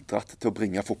skulle bidratt til å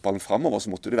bringe fotballen fremover, så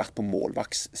måtte det vært på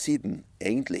målvaktssiden,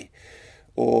 egentlig.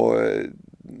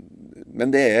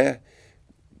 Men det er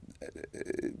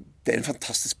en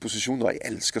fantastisk posisjon da. Jeg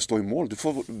elsker å stå i mål. Du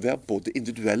får være både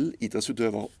individuell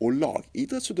idrettsutøver og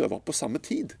lagidrettsutøver på samme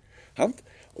tid. Og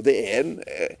det er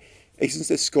jeg synes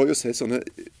det er skøy å se sånne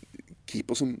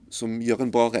keeper som gjør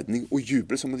en bra redning og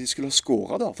jubler som om de skulle ha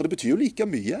skåret da. For det betyr jo like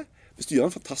mye. Hvis du gjør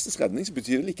en fantastisk redning, så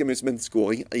betyr det like mye som en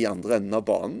skåring i andre enden av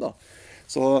banen da.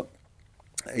 Så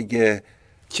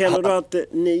Känner du at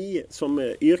ni som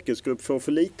yrkesgrupp får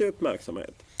for lite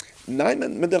oppmerksomhet? Nei,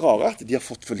 men det rare er at de har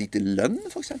fått for lite lønn,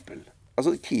 for eksempel.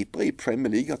 Altså, keepere i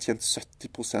Premier League har tjent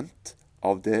 70%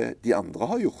 av det de andre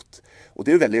har gjort. Og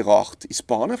det er jo veldig rart. I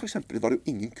Spania, for eksempel, var det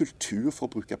jo ingen kultur for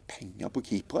å bruke penger på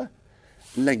keepere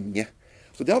lenge.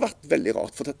 Så det har vært veldig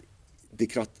rart, for det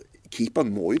er klart,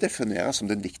 keeperen må jo defineres som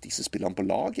den viktigste spilleren på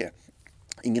laget.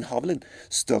 Ingen har vel en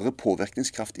større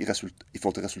påvirkningskraft i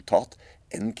forhold til resultat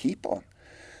enn keeperen.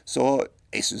 Så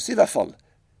jeg synes i hvert fall,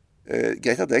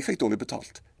 greit at jeg fikk dårlig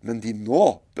betalt, men de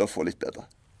nå bør få litt bedre.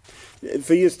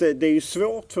 För just det är ju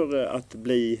svårt för att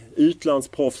bli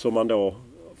utlandsproffs som man då,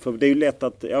 för det är ju lätt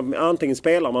att antingen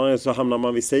spelar man eller så hamnar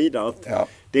man vid sidan. Ja.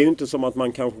 Det är ju inte som att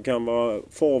man kanske kan vara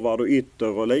forward och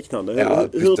ytter och liknande. Ja,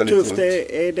 hur tufft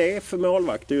är det för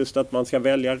målvakt just att man ska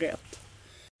välja rätt?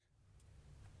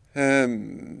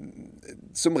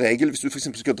 Som regel, hvis du for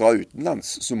eksempel skal dra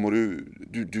utenlands, så må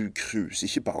du cruiser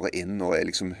ikke bare inn og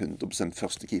liksom 100%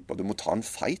 førstekeeper. Du må ta en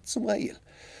fight som regel.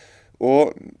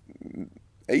 Og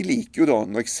jeg liker jo da,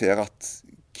 når jeg ser at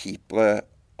keepere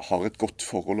har et godt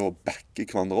forhold og backer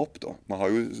hverandre opp da. Man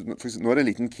har jo, nå det en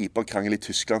liten keeperkrangel i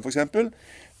Tyskland for eksempel,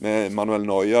 med Manuel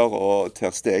Neuer og Ter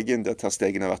Stegen, der Ter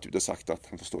Stegen har vært ute og sagt at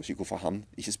han forstår ikke hvorfor han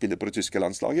ikke spiller på det tyske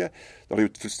landslaget. Da har de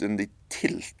gjort fullstendig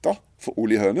tilta for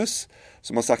Uli Hoeneß,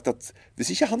 som har sagt at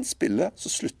hvis ikke han spiller, så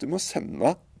slutter vi å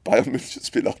sende Bayern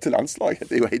München-spillere til landslaget.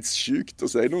 Det jo helt sykt å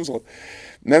si noe sånt.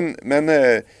 Men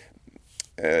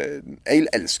jeg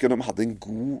elsker når vi hadde en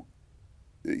god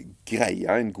greie,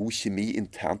 en god kjemi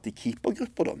internt i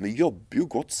keepergrupper da. Vi jobber jo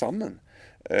godt sammen.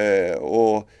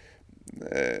 Og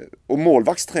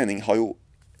målvaktstrening har jo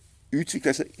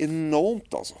utviklet seg enormt,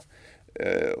 altså.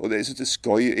 Og det jeg synes det er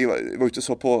skøy. Jeg var ute og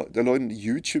så på, det lå en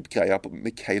YouTube-greie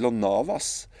med Keylor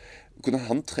Navas, hvordan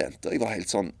han trente. Jeg var helt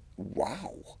sånn,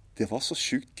 wow, det var så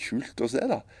sykt kult å se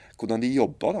da, hvordan de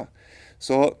jobber da.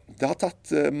 Så det har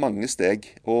tatt mange steg,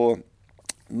 og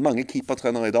mange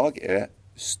keepertrenere i dag er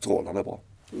strålende bra.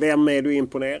 Hvem er du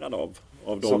imponerad av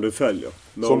de du følger?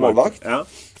 Som målvakt? Ja.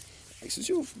 Jeg synes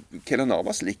jo Keylor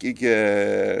Navas liker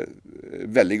jeg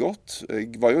veldig godt.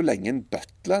 Jeg var jo lenge en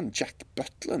Jack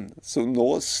Butland, som nå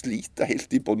sliter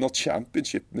helt i bunnen av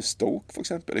championship med Stoke for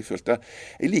eksempel.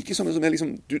 Jeg liker sånne som er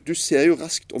liksom, du ser jo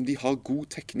raskt om de har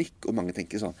god teknikk, og mange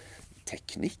tenker sånn,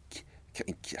 teknikk?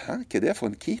 Hva er det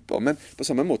for en keeper? Men på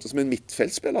samme måte som en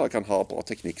midtfeltspiller kan ha bra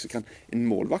teknikk, så kan en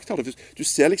målvakt ha det. Du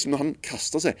ser liksom når han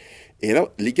kaster seg,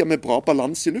 ligger med bra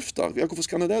balans i lufta. Ja, hvorfor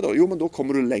skal han det da? Jo, men da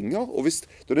kommer du lenger, og hvis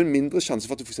da er det en mindre sjanse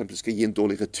for at du for eksempel skal gi en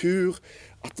dårlig retur,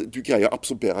 at du greier å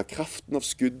absorbere kraften av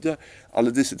skuddet,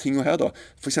 alle disse tingene her da.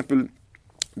 For eksempel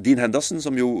Dean Henderson,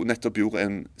 som jo nettopp gjorde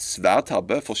en svær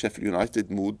tabbe for Sheffield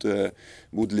United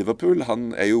mot Liverpool.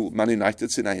 Han er jo Man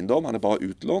United sin eiendom, han er bare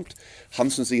utlånt.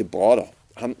 Han synes jeg er bra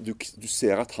da. Du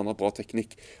ser at han har bra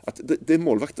teknikk. At det er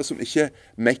målvakter som ikke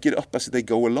make it up as they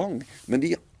go along, men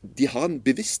de har en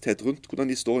bevissthet rundt hvordan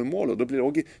de står i mål, og da blir det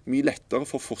også mye lettere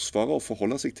for forsvaret å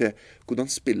forholde seg til hvordan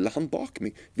spiller han bak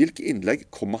meg. Hvilke innlegg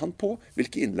kommer han på?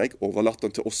 Hvilke innlegg overlater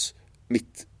han til oss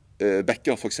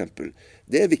Becker for eksempel.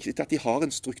 Det er viktig at de har en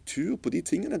struktur på de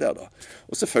tingene der da.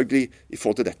 Og selvfølgelig i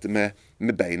forhold til dette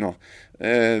med beina.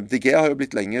 De Gea har jo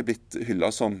lenge blitt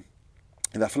hyllet som,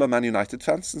 i hvert fall av Man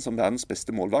United-fansen, som verdens beste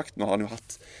målvakt. Nå har han jo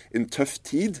hatt en tøff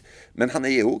tid, men han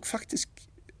er jo faktisk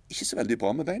ikke så veldig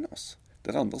bra med beina. Altså.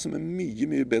 Det er andre som er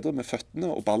mye, mye bedre med føttene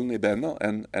og ballen i bena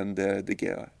enn det De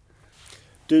Gea er.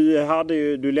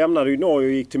 Du lämnade ju Norge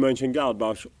och gick till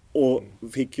Mönchengladbach och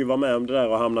fick ju vara med om det där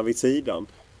och hamna vid sidan.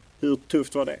 Hur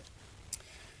tufft var det?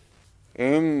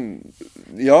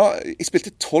 Ja, jeg spilte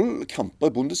 12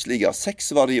 kamper i Bundesliga.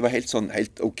 6 var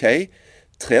helt ok.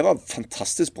 3 var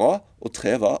fantastisk bra, og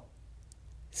 3 var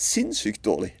sinnssykt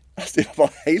dårlig. Altså, det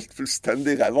var helt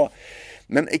fullstendig ræva.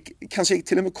 Men kanskje jeg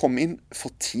til og med kom inn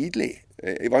for tidlig.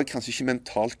 Jeg var kanskje ikke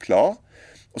mentalt klar.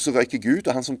 Og så røyk jeg ut,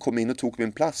 og han som kom inn og tok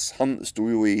min plass, han sto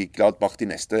jo i Gladbach de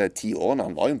neste 10 årene.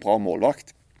 Han var jo en bra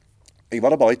målvakt. Jeg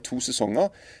var der bare i 2 sesonger,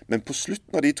 men på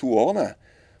slutten av de 2 årene,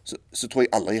 så tror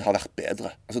jeg aldri jeg har vært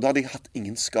bedre. Altså, da hadde jeg hatt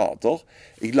ingen skader.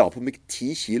 Jeg la på meg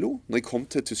 10 kilo. Når jeg kom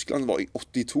til Tyskland var jeg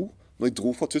 82. Når jeg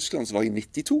dro fra Tyskland så var jeg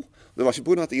 92. Det var ikke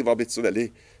på grunn av at jeg var blitt så veldig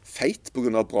feit på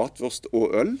grunn av bratwurst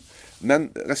og øl,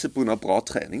 men rett og slett på grunn av bra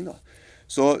trening da.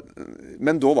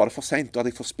 Men da var det for sent, da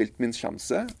hadde jeg forspilt min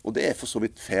sjanse, og det er for så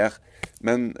vidt fair.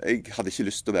 Men jeg hadde ikke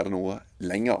lyst til å være noe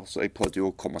lenger, så jeg prøvde jo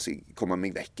å komme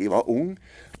meg vekk. Jeg var ung,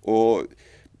 og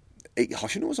jeg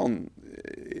har ikke noe sånn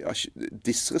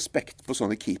disrespekt på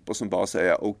sånne keeper som bare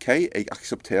sier, ok, jeg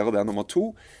aksepterer det nummer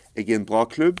 2, jeg er en bra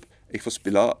klubb, jeg får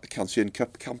spille kanskje en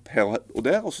cupkamp her og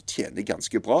der, og så tjener jeg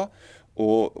ganske bra,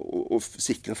 og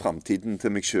sikre fremtiden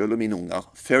til meg selv og mine unger.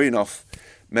 Fair enough.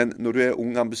 Men når du er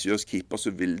ung, ambitiøs keeper,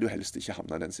 så vil du helst ikke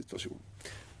havne i den situasjonen.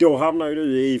 Då hamnar du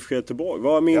i IFK Göteborg.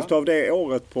 Vad minns du av det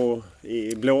året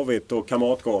i Blåvitt og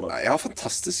Kamratgården? Jeg har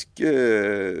fantastisk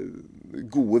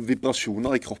gode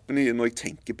vibrasjoner i kroppen når jeg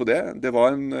tenker på det. Det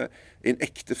var en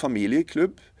ekte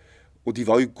familieklubb, og de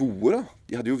var jo gode da.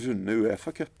 De hadde jo vunnet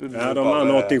UEFA-cupen. Ja, de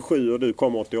vann 87 og du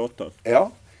kom 88.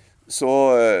 Ja, så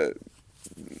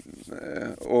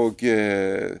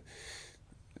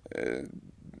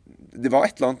det var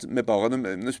et eller annet med bare,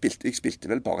 jeg spilte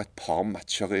vel bare et par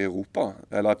matcher i Europa,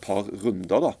 eller et par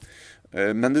runder da.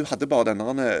 Men du hadde bare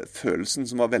denne følelsen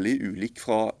som var veldig ulik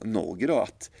fra Norge da,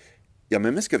 at ja,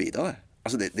 men vi skal videre.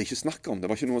 Altså det er ikke snakk om, det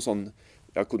var ikke noe sånn,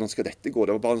 ja, hvordan skal dette gå?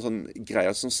 Det var bare en sånn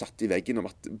greie som satt i veggen om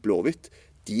at Blåvitt,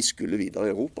 de skulle videre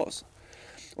i Europa altså.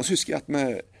 Og så husker jeg at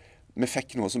vi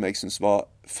fikk noe som jeg synes var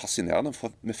fascinerende,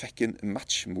 for vi fikk en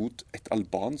match mot et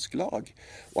albansk lag.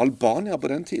 Og Albania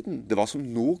på den tiden, det var som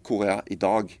Nord-Korea i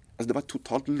dag. Altså det var et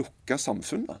totalt lukket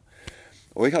samfunn.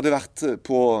 Og jeg hadde vært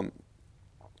på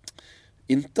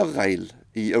Interrail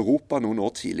i Europa noen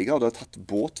år tidligere, og da hadde jeg tatt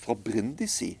båt fra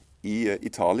Brindisi i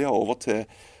Italia over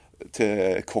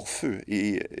til Korfu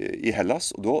i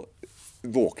Hellas. Og da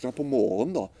våkna jeg på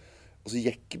morgenen da, og så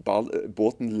gikk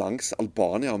båten langs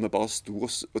Albania, og vi bare sto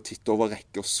og tittet over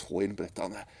rekke og så inn på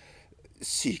dette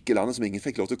syke landet som ingen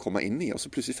fikk lov til å komme inn i. Og så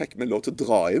plutselig fikk vi lov til å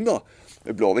dra inn da,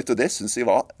 med Blåhvitt, og det synes jeg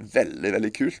var veldig,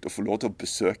 veldig kult å få lov til å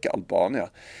besøke Albania.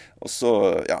 Og så,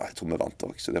 ja, jeg tror vi vant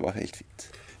også, så det var helt fint.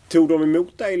 Tog de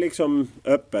emot deg liksom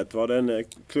öppet? Var det en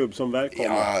klubb som velkommen?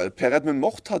 Ja, Per Edmund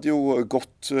Mort hadde jo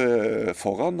gått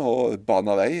foran og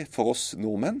banet vei for oss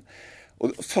nordmenn.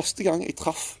 Og første gang jeg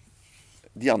traff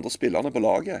de andre spillerne på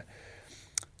laget,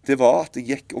 det var at jeg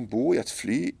gikk ombord i et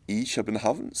fly i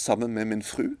København sammen med min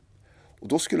fru. Og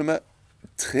da skulle vi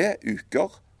 3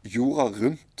 uker jorda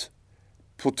rundt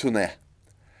på turné.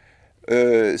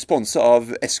 Sponset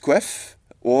av SKF.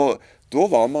 Og da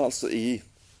var vi altså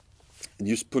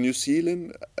på New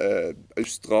Zealand,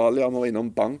 Australia, vi var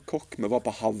innom Bangkok, vi var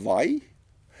på Hawaii.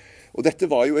 Og dette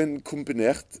var jo en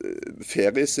kombinert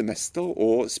feriesemester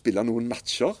og spille noen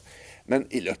matcher. Men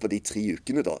i løpet av de 3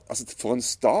 ukene da, altså for en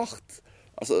start,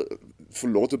 altså få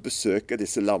lov til å besøke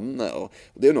disse landene, og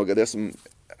det er jo noe av det som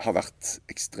har vært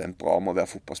ekstremt bra med å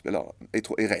være fotballspiller. Jeg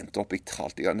tror jeg regnet opp,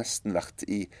 jeg har nesten vært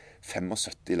i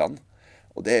 75 land.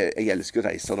 Og jeg elsker å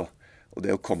reise da. Og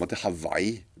det å komme til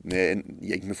Hawaii med en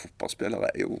gjeng med fotballspillere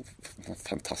er jo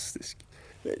fantastisk.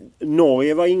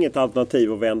 Norge var inget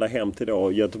alternativ att vända hem till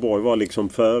då. Göteborg var liksom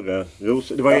före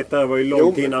det var ju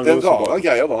långt innan den Rosenborg. Den rare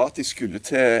greia var at jeg skulle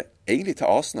egentlig til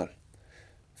Arsenal.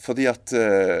 Fordi at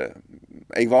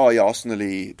jeg var i Arsenal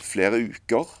i flere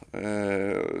uker.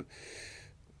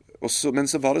 Men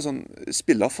så var det sånn,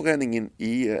 spillerforeningen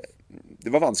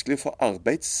det var vanskelig for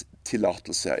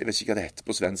arbeidstillatelse. Jeg vet ikke hva det heter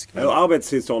på svensk. Men...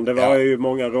 Arbetstillstånd, det var ju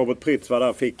många. Robert Prytz var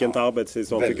där, fick inte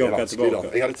arbetstillstånd, fick åka tillbaka.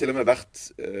 Jeg hadde til og med vært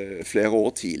flere år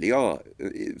tidligere,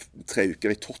 3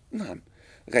 uker i Tottenham.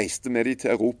 Reiste med de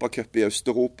til Europacup i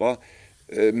Østeuropa,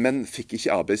 men fikk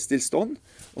ikke arbeidstilstånd.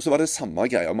 Og så var det samme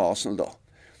greia med Arsenal da.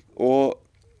 Og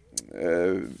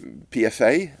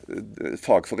PFA,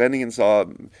 fagforeningen, sa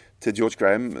til George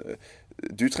Graham,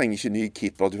 du trenger ikke ny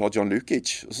keeper, du har John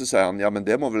Lukic. Og så sier han, ja, men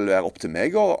det må vel være opp til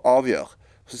meg å avgjøre.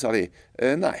 Og så sa de,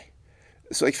 nei.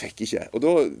 Så jeg fikk ikke. Og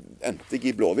da endte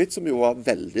jeg i Blåhvitt, som jo var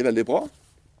veldig, veldig bra.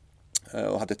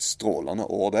 Og hadde et strålende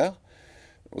år der.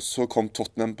 Og så kom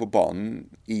Tottenham på banen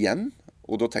igjen.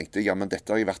 Og da tenkte jeg, ja, men dette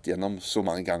har jeg vært gjennom så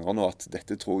mange ganger nå, at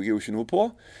dette tror jeg jo ikke noe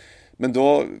på. Men da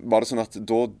var det sånn at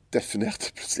da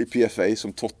definerte plutselig PFA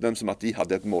som Tottenham som at de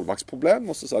hadde et målvaktsproblem.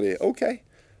 Og så sa de, ok.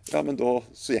 Ja, men då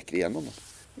så gick det igenom.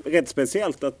 Rätt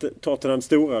speciellt att Tottenhams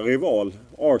stora rival,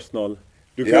 Arsenal,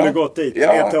 du kunde gått dit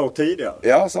ett år tidigare.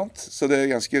 Ja, sant. Så det är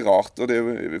ganska rart, och det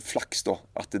är flax då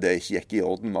att det inte gick i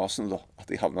orden med Arsenal då, att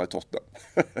de hamnade i Tottenham.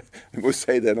 Vi måste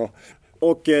säga det nu.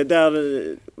 Och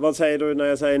där, vad säger du när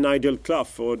jag säger Nigel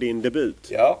Clough och din debut?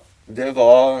 Ja, det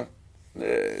var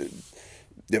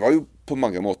ju på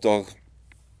många måter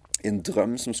en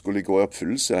drøm som skulle gå i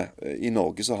oppfyllelse. I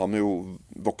Norge så har vi jo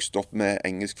vokst opp med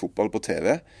engelsk fotball på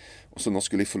TV, og så nå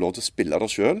skulle jeg få lov til å spille det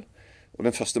selv. Og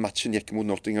den første matchen gikk mot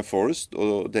Nottingham Forest,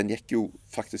 og den gikk jo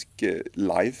faktisk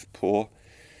live på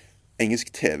engelsk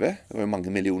TV. Det var jo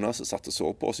mange millioner som satt og så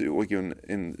på, og så gjorde jeg jo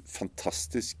en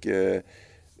fantastisk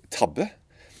tabbe.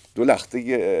 Da lærte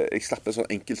jeg slapp et sånn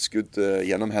enkelt skudd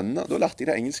gjennom hendene. Da lærte jeg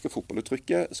det engelske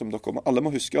fotballuttrykket som dere alle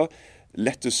må huske.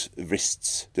 Lettuce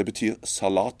wrists. Det betyr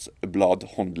salatblad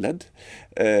håndledd.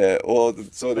 Og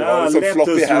så det var sånn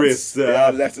floppy hands. Ja,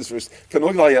 lettuce wrists. Kan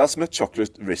også varieres med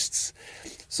chocolate wrists.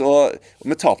 Og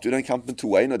vi tapte jo den kampen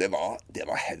 2-1, og det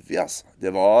var heavy, altså.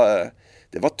 Det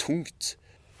var tungt.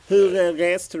 Hur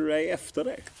reste du deg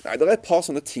efter det? Nei, det er et par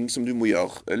sånne ting som du må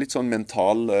gjøre. Litt sånn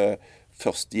mental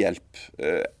førstehjelp.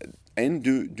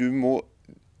 Du må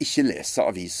ikke lese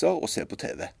aviser og se på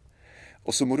TV.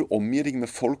 Og så må du omgi deg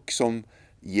med folk som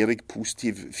gir deg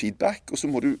positiv feedback, og så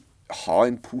må du ha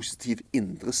en positiv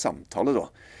indre samtale da.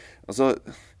 Altså,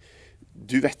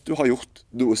 du vet du har gjort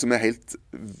noe som er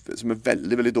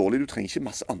veldig, veldig dårlig. Du trenger ikke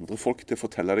masse andre folk til å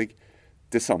fortelle deg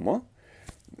det samme.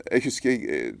 Jeg husker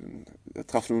jeg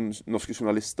traff noen norske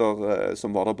journalister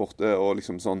som var der borte, og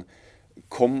liksom sånn,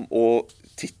 kom og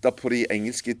titta på de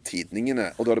engelske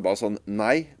tidningene, og da er det bare sånn,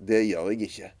 nei, det gjør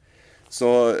jeg ikke.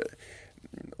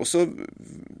 Og så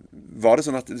var det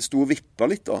sånn at det stod og vippet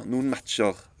litt da, noen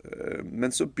matcher,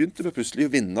 men så begynte vi plutselig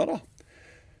å vinne da.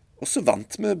 Og så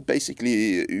vant vi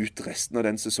basically ut resten av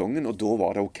den sesongen, og da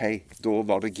var det ok. Da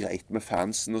var det greit med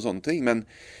fansen og sånne ting, men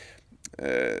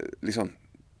liksom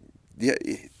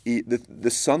The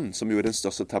Sun, som jo er den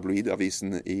største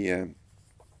tabloidavisen i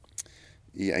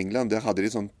England, der hadde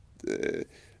de sånn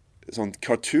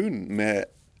cartoon med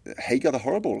Hagar the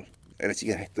Horrible. Jeg vet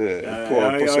ikke hva det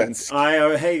heter på svensk.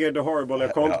 Nei, Hagar the Horrible,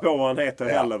 jeg kom ikke på hva han heter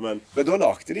heller, men da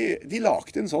lagde de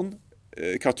lagde en sånn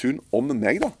cartoon om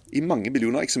meg da, i mange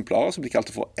millioner eksemplarer som de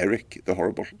kalte for Eric the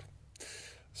Horrible.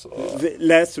 Så...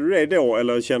 Läser du det då,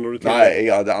 eller känner du till det? Nej,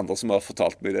 det är andra som har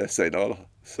fortalt mig det senere da.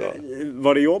 Så...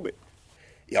 Var det jobbigt?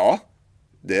 Ja,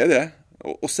 det er det.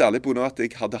 Og særlig på grunn av at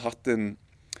jeg hadde hatt en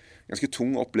ganske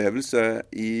tung opplevelse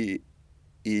i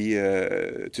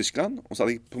Tyskland, og så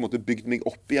hadde jeg på en måte bygd meg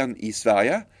opp igjen i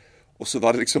Sverige, og så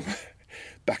var det liksom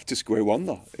back to square one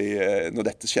da, når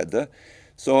dette skjedde.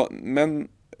 Så, men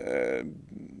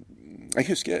jeg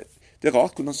husker, det er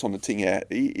rart hvordan sånne ting er.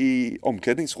 I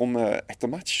omkledningsrommet etter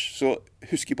match, så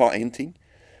husker jeg bare en ting.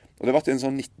 Og det var at en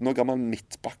sånn 19 år gammel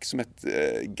midtback som het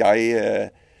Guy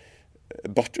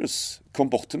Butters kom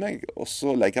bort til meg, og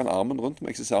så legger han armen rundt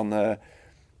meg, så sier han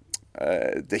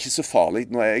det er ikke så farlig.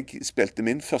 Når jeg spilte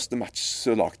min første match,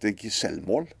 så lagde jeg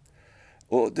selvmål.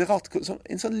 Og det er rart,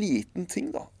 en sånn liten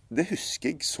ting da, det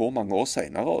husker jeg så mange år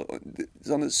senere.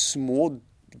 Sånne små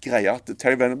greier, at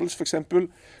Terry Venables for eksempel,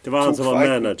 det var han som var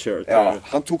manager. Ja,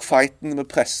 han tok fighten med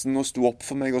pressen og sto opp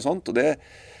for meg og sånt, og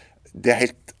det er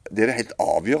helt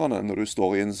avgjørende når du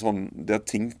står i en sånn, der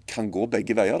ting kan gå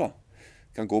begge veier da.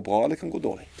 Kan gå bra eller kan gå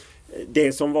dårlig.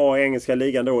 Det som var i engelska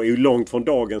ligan då är ju långt från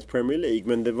dagens Premier League,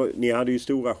 men ni hade ju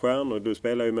stora stjärnor. Du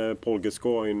spelade ju med Paul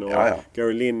Gascoigne och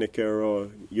Gary Lineker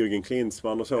och Jürgen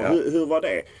Klinsmann och så. Hur var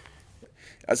det?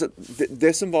 Altså,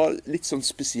 det som var litt sånn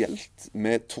spesielt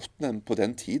med Tottenham på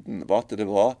den tiden, var at det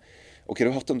var... Ok, du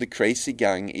har hørt om The Crazy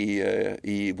Gang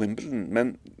i Wimbledon,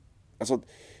 men altså,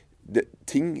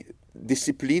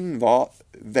 disiplinen var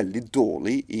veldig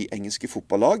dårlig i engelske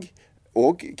fotballag,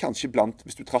 og kanskje blant,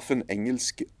 hvis du traff en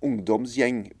engelsk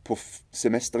ungdomsgjeng på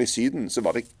semester i Syden, så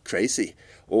var det crazy.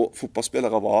 Og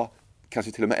fotballspillere var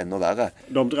kanskje til og med enda verre.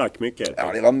 De drakk mye? Ja,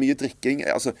 det var mye drikking.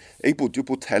 Altså, jeg bodde jo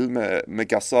på hotell med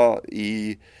Gassa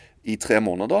i 3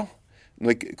 måneder,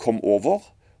 når jeg kom over.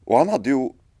 Og han hadde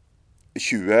jo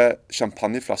 20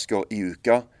 champagneflasker i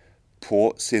uka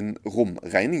på sin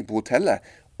romregning på hotellet,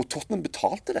 og Tottenham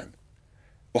betalte den.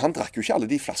 Og han drakk jo ikke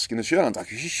alle de flaskene selv. Han drakk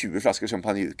jo ikke 20 flasker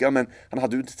champagne i uka, men han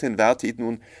hadde jo til enhver tid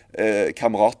noen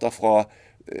kamerater fra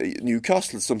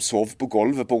Newcastle som sov på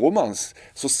gulvet på rommet hans.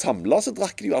 Så samlet så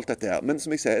drakk de jo alt dette her. Men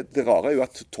som jeg sier, det rare er jo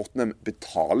at Tottenham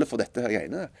betaler for dette her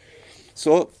greiene.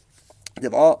 Så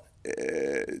det var...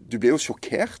 du ble jo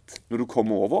sjokkert når du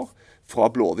kom over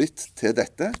fra blåhvitt til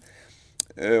dette.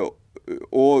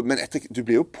 Men du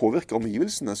ble jo påvirket av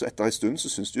omgivelsene, så etter en stund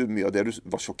så synes du mye av det du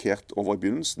var sjokkert over i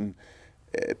begynnelsen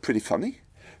pretty funny.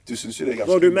 Du synes ju det är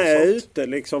ganska... Var du med ute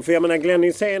liksom? För jag menar, Glenn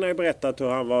Hysén har ju berättat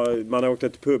hur man åkte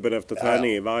till puben efter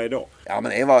träning varje dag. Ja,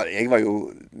 men jag var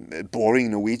ju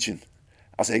boring Norwegian.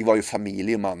 Alltså jag var ju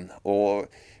familjeman, och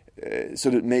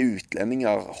så med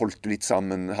utlänningar holdt du litt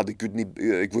sammen. Hadde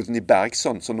Gudny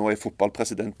Bergson, som nå er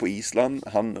fotballpresident på Island.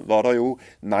 Han var der jo.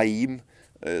 Naim,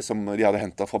 som de hadde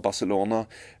hentet fra Barcelona.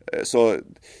 Så,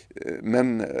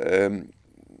 men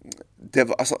det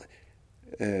var, altså...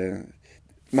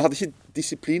 vi hadde ikke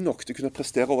disiplin nok til å kunne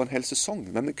prestere over en hel sesong,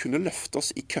 men vi kunne løfte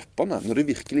oss i køppene når det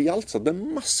virkelig gjaldt. Så det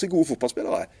er masse gode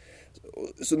fotballspillere.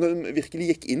 Så når vi virkelig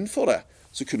gikk inn for det,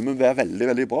 så kunne vi være veldig,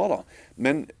 veldig bra da.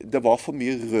 Men det var for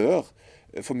mye rør,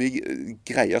 for mye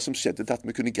greier som skjedde til at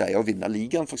vi kunne greie å vinne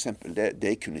ligaen, for eksempel.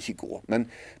 Det kunne ikke gå.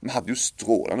 Men vi hadde jo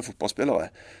strålende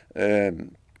fotballspillere.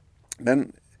 Men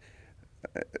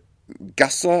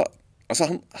Gassa,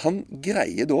 altså han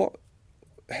greier da,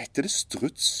 heter det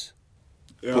Struts?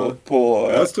 Ja,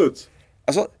 Struts.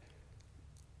 Altså,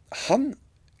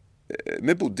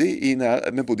 vi bodde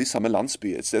i samme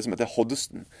landsby, et sted som heter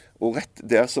Hoddesdon, og rett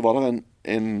der så var det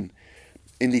en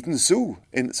liten zoo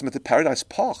som heter Paradise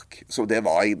Park, så det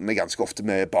var jeg med ganske ofte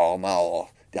med barna,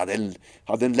 og de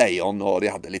hadde en leion, og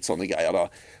de hadde litt sånne greier da.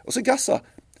 Og så Gassa,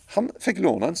 han fikk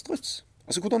låne en struts.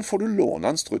 Altså, hvordan får du låne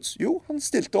en struts? Jo, han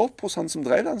stilte opp hos han som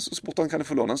drev den, så spurte han, kan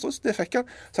jeg få låne en struts? Det fikk han.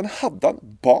 Så han hadde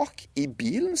han bak i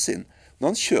bilen sin, når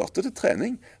han kjørte til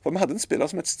trening. For vi hadde en spiller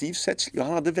som het Steve Sedgley, og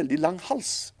han hadde veldig lang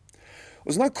hals.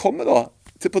 Og så når han kommer da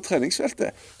på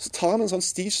treningsfeltet, så tar han en sånn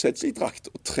Steve Sedgley-drakt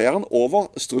og trer han over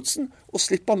strutsen og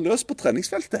slipper han løs på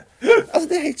treningsfeltet. Altså,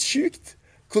 det er helt sykt.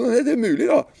 Hvordan er det mulig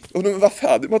da? Og når vi var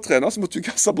ferdig med å trene, så måtte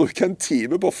Gassa bruke en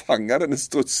time på å fange denne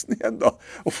strutsen igjen da,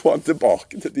 og få han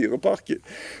tilbake til dyreparken.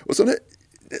 Og sånn,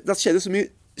 det skjedde så mye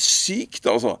sykt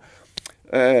altså.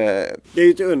 Det är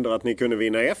ju ett under att ni kunde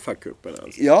vinna FA-cupen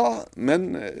alltså. Ja,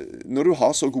 men när du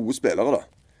har så gode spelare då,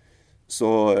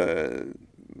 så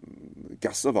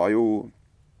Gasser var jo,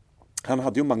 han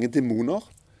hade ju många demoner.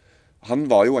 Han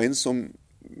var jo en som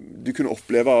du kunne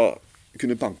oppleve,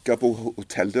 kunne banke på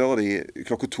hotelldøra di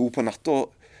klokka 2 på natta,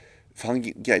 for han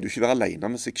greide jo ikke være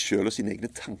alene med seg selv og sine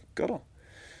egne tanker da.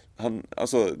 Han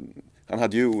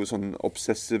hadde jo sånn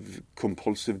obsessive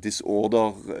compulsive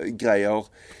disorder greier.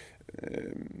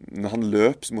 Når han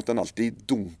løp så måtte han alltid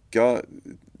dunke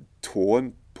tåen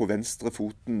på venstre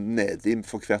foten nedi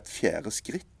for hvert fjerde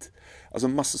skritt. Altså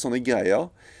masse sånne greier.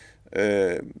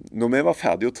 Når vi var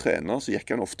ferdige å trene, så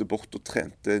gikk han ofte bort og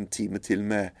trente en time til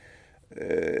med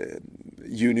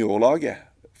juniorlaget.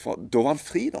 For da var han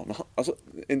fri da.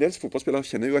 En del fotballspillere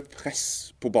kjenner jo et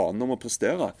press på banen om å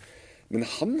prestere. Men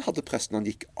han hadde press når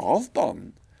han gikk av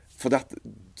banen. For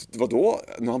det var da,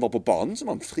 når han var på banen, så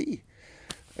var han fri.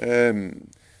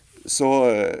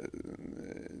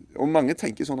 Og mange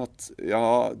tenker sånn at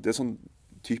ja, det sånn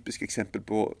typisk eksempel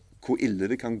på hvor ille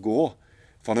det kan gå.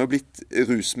 For han har jo blitt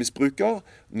rusmisbruker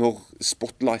når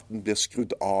spotlighten blir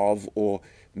skrudd av.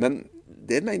 Men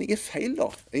det mener jeg feil da.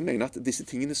 Jeg mener at disse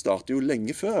tingene starter jo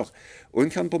lenge før. Og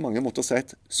en kan på mange måter si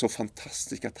at så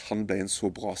fantastisk at han ble en så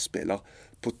bra spiller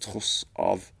på tross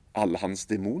av alle hans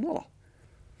demoner da.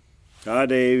 Ja,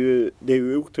 det är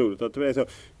ju otroligt att det är så.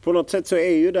 På något sätt så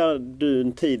är ju där du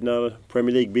en tid när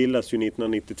Premier League bildas ju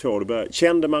 1992.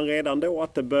 Kände man redan då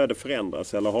att det började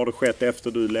förändras, eller har det skett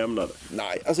efter du lämnade?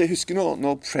 Nej, alltså jag husker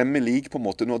når Premier League på en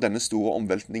måte, når denne store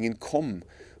omveltningen kom,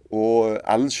 og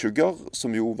Alan Sugar,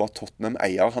 som jo var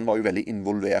Tottenham-eier, han var jo veldig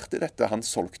involvert i dette. Han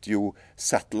solgte jo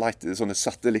sånne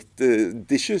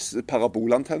satellitt-dishes,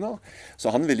 parabolantenner.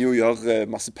 Så han ville jo gjøre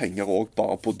masse penger også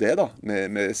bare på det da,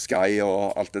 med Sky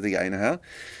og alt dette greiene her.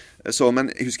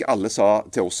 Men jeg husker alle sa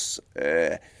til oss,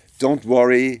 don't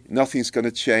worry, nothing's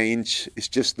gonna change, it's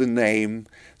just the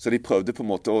name. Så de prøvde på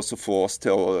en måte også å få oss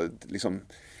til å liksom,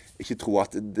 ikke tro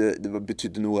at det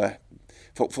betydde noe.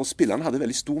 For spillerne hadde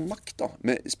veldig stor makt da.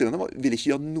 Men spillerne ville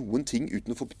ikke gjøre noen ting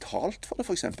uten å få betalt for det,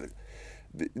 for eksempel.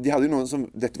 De hadde jo noen som,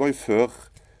 dette var jo før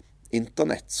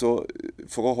internett, så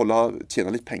for å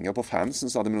tjene litt penger på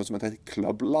fansen, så hadde vi noe som heter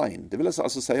Clubline. Det vil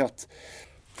altså si at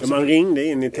man ringde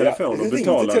in i telefon och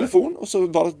betalade. Ringde telefon, och så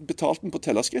var det betalten på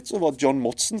tellerskritt. Så var John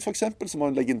Motson for eksempel, som var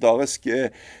en legendarisk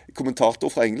kommentator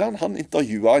fra England. Han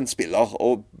intervjuet en spiller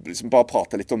og liksom bare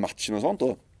pratet litt om matchen og sånt,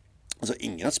 og altså,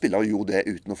 ingen av spillere gjorde det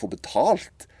uten å få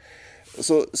betalt.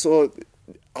 Så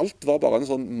alt var bare en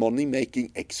sånn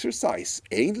money-making exercise,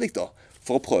 egentlig da,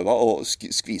 for å prøve å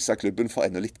skvise klubben for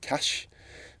enda litt cash.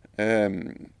 Og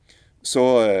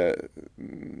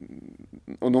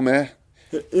når vi...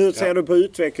 Hur ser du på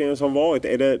utvecklingen som varit?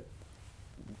 Är det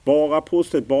bara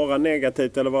positivt, bara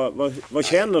negativt, eller vad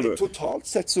känner du? Totalt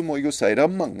sett så må jeg jo si det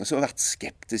mange som har vært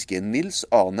skeptiske. Nils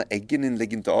Arne Eggen, en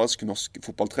legendarisk norsk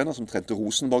fotballtrener som trente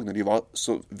Rosenborg når de var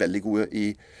så veldig gode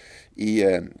i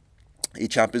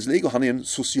Champions League, og han er en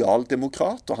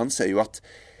sosialdemokrat, og han sier jo at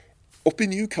oppe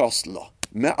i Newcastle da,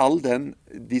 med all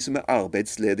de som er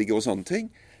arbeidsledige og sånne ting,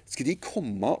 skal de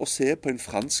komme og se på en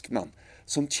fransk mann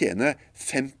som tjener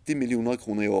 50 millioner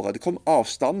kroner i året.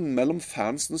 Avstanden mellom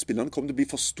fansen og spillerne kom til å bli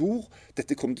for stor.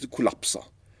 Dette kom til å kollapse.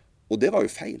 Og det var jo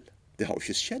feil. Det har jo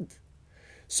ikke skjedd.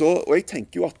 Og jeg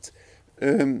tenker jo at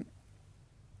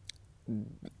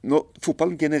når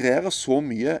fotballen genererer så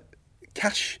mye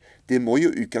cash, det må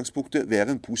jo i utgangspunktet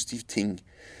være en positiv ting.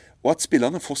 Og at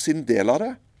spillerne får sin del av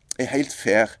det, er helt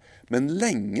fair. Men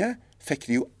lenge fikk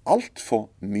de jo alt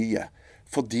for mye.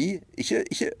 Fordi,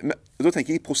 da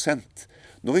tenker jeg prosent.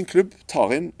 Når en klubb tar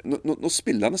inn, når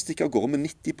spillerne stikker av gårde med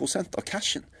 90% av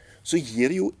cashen, så gir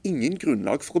det jo ingen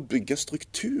grunnlag for å bygge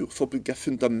struktur, for å bygge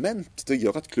fundament, til å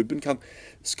gjøre at klubben kan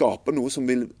skape noe som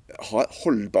vil ha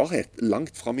holdbarhet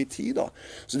langt frem i tid. Da.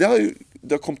 Så det har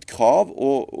kommet krav,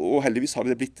 og heldigvis har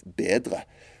det blitt bedre.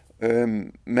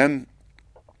 Men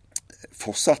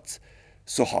fortsatt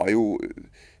så har jo,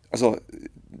 altså,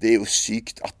 det er jo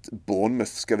sykt at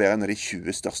Bournemouth skal være en av de 20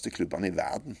 største klubbene i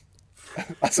verden.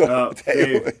 Alltså, ja, det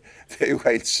är ju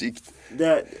helt sykt.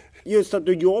 Just att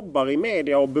du jobbar i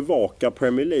media och bevakar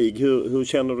Premier League, hur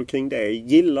känner du kring det?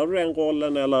 Gillar du den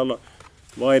rollen, eller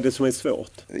vad är det som är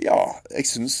svårt? Ja, jag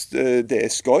syns det är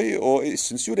skoj, och jag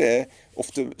syns ju det är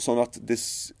ofta sånn att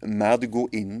dess mer du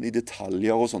går in i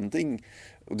detaljer och sånne ting,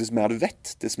 och dess mer du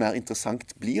vet, dess mer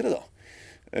intressant blir det da.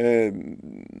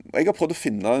 Jeg har prøvd å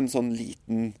finne en sånn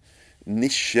liten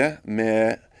nisje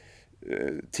med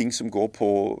ting som går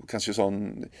på kanskje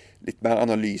sånn litt mer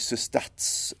analyse,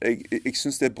 stats. Jeg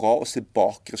synes det er bra å se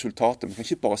bak resultatet. Man kan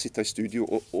ikke bare sitte i studio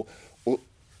og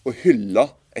hylle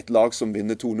et lag som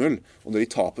vinner 2-0, og når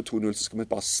de taper 2-0, så skal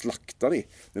vi bare slakte dem.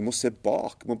 Vi må se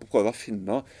bak, vi må prøve å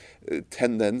finne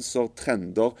tendenser,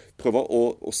 trender, prøve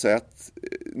å se at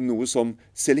noe som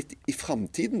ser litt i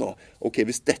fremtiden da. Ok,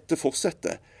 hvis dette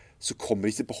fortsetter, så kommer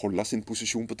de til å beholde sin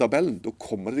posisjon på tabellen. Da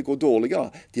kommer det til å gå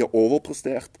dårligere. De har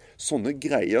overprestert. Sånne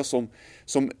greier som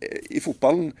i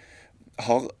fotballen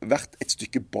har vært et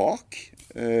stykke bak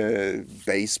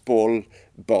baseball,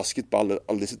 basketball,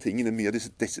 alle disse tingene. Mye av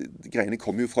disse greiene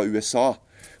kommer jo fra USA.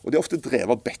 Og det er ofte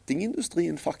drevet av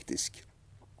bettingindustrien faktisk.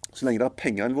 Så lenge det er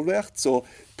penger involvert, så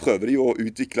prøver de å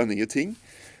utvikle nye ting.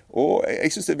 Og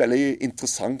jeg synes det er veldig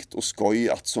interessant og skøy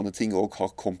at sånne ting også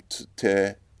har kommet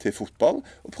til fotball.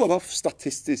 Og prøve å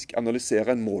statistisk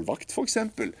analysere en målvakt for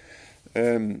eksempel.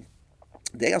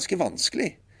 Det er ganske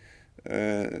vanskelig.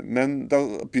 Men det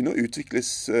begynner å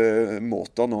utvikles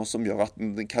måter nå som gjør at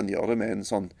den kan gjøre det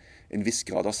med en viss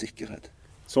grad av sikkerhet.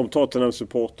 Som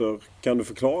Tottenham-supporter, kan du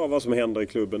förklara vad som händer i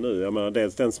klubben nu? Jag menar,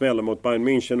 dels den smällen mot Bayern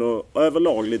München och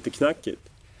överlag lite knackigt.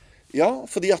 Ja,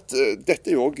 fordi at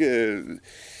dette er jo også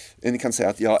en kan si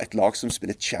at de har et lag som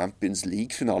spiller Champions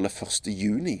League-finale 1.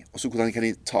 juni, og så kan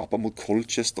de tape mot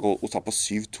Colchester og tape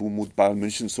 7-2 mot Bayern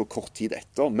München så kort tid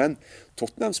etter. Men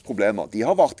Tottenhams problemer, de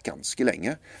har vært ganske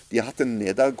lenge. De har hatt en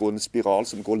nedadgående spiral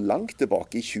som går langt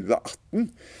tilbake i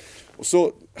 2018. Og så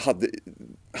det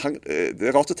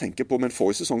er rart å tenke på, men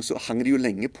forrige sesong så hang de jo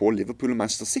lenge på Liverpool og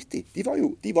Manchester City. De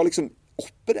var liksom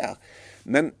oppe der.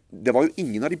 Men det var jo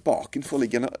ingen av de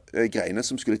bakenforliggende greiene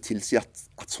som skulle tilsi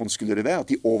at sånn skulle det være.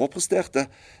 De overpresterte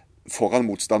foran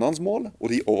motstanderens mål, og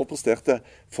de overpresterte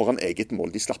foran eget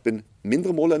mål. De slapp inn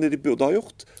mindre mål enn det de burde ha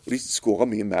gjort, og de skåret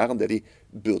mye mer enn det de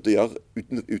burde gjøre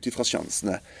ut ifra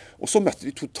sjansene. Og så møtte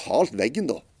de totalt veggen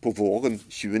da, på våren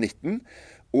 2019,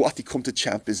 og at de kom til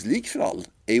Champions League-finalen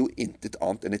er jo intet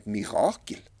annet enn et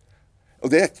mirakel.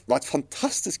 Og det var et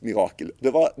fantastisk mirakel.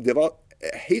 Det var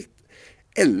helt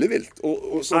ellevilt.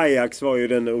 Ajax var jo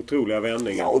den utroliga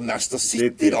vändningen. Ja, og Manchester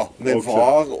City da, med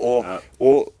VAR.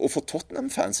 Og for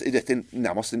Tottenham-fans er dette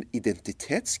nærmest en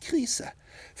identitetskrise.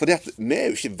 For vi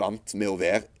er jo ikke vant med å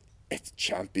være et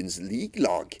Champions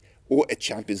League-lag, og et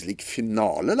Champions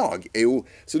League-finalelag er jo,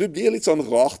 så det blir litt sånn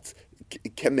rart,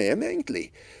 hvem er vi egentlig?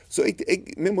 Så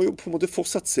vi må jo på en måte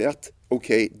fortsatt se at,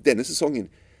 ok, denne sesongen,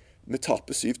 vi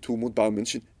taper 7-2 mot Bayern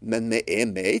München, men vi er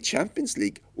med i Champions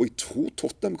League, og jeg tror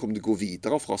Tottenham kommer til å gå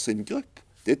videre fra sin grupp.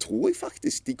 Det tror jeg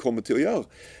faktisk de kommer til å gjøre.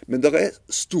 Men det er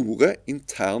store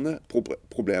interne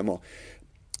problemer.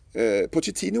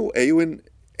 Pochettino er jo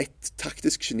et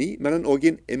taktisk geni, men han er også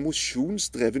en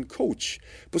emosjonsdreven coach.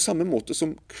 På samme måte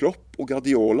som Klopp og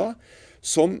Guardiola,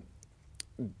 som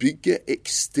bygger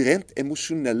ekstremt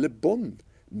emosjonelle bånd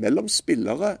mellom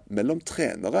spillere, mellom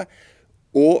trenere,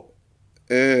 og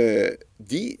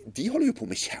de holder jo på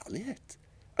med kjærlighet.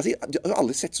 Altså, jeg har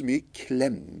aldri sett så mye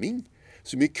klemming,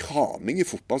 så mye kraming i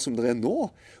fotball som det er nå.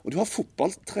 Og du har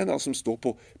fotballtrenere som står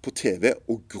på TV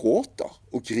og gråter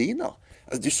og griner.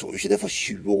 Altså, du så jo ikke det for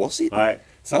 20 år siden. Nei.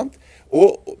 Sant?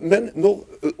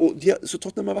 Så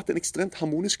Tottenham har vært en ekstremt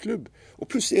harmonisk klubb.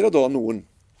 Og plutselig er det da noen,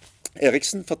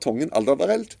 Eriksen, Vertonghen,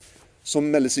 Alderweireld,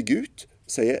 som melder seg ut,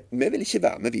 sier, vi vil ikke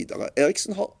være med videre.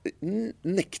 Eriksen har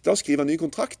nektet å skrive en ny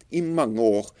kontrakt i mange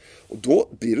år, og da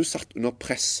blir du satt under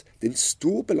press. Det er en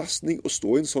stor belastning å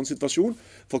stå i en sånn situasjon,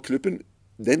 for klubben,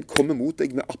 den kommer mot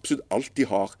deg med absolutt alt de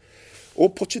har.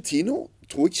 Og Pochettino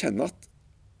tror jeg kjenner at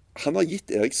han har gitt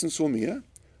Eriksen så mye,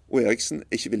 og Eriksen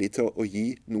er ikke villig til å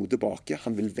gi noe tilbake,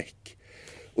 han vil vekk.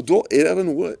 Og da er det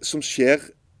noe som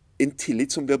skjer, en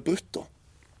tillit som blir brutt da.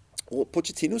 Og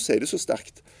Pochettino sier det så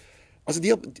sterkt. Altså,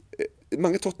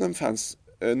 mange Tottenham-fans,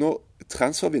 når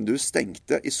transfervinduet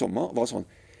stengte i sommer, var sånn,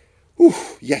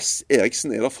 yes,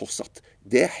 Eriksen er der fortsatt.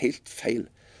 Det er helt feil.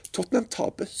 Tottenham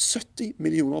taper 70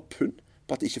 millioner pund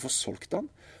på at de ikke får solgt han.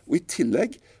 Og i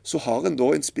tillegg så har en da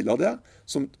en spiller der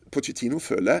som Pochettino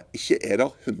føler ikke er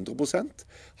der 100%.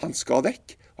 Han skal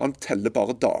vekk, og han teller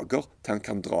bare dager til han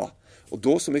kan dra. Og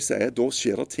da, som jeg sier, da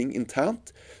skjer det ting internt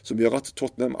som gjør at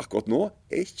Tottenham akkurat nå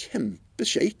er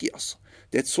kjempeshaky, altså.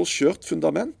 Det är ett så skört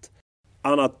fundament.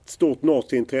 Annat stort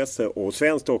norskt intresse och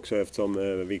svenskt också eftersom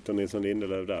Victor Nilsson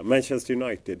Lindelöf där. Manchester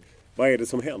United, vad är det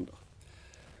som händer?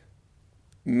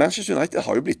 Manchester United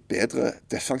har jo blitt bedre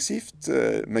defensivt.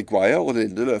 Maguire og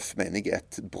Lindelöf mener jeg er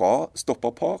et bra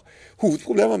stopperpar.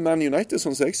 Hovedproblemet med Man United,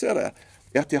 sånn som jeg ser det,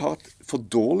 er at de har et for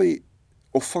dårlig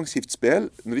offensivt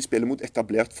spill når de spiller mot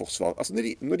etablert forsvar. Altså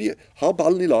når de har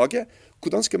ballen i laget,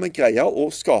 hvordan skal man greie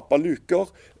å skape luker,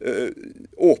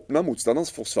 åpne motstanderens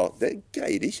forsvar? Det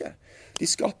greier de ikke. De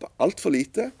skaper alt for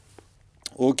lite,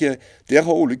 og der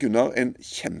har Ole Gunnar en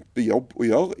kjempejobb å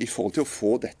gjøre i forhold til å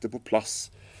få dette på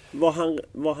plass.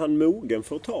 Var han mogen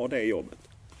for å ta det jobbet?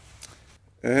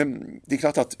 Det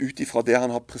klart at utifra det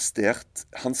han har prestert,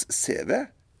 hans CV,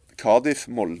 Cardiff,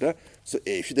 Molde, så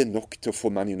ikke det nok til å få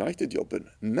Man United-jobben.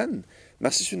 Men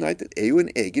Manchester United jo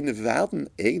en egen verden,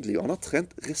 egentlig, og han har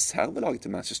trent reservelaget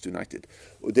til Manchester United.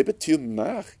 Og det betyr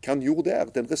mer hva han gjorde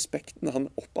der. Den respekten han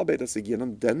opparbeidet seg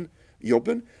gjennom den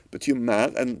jobben, betyr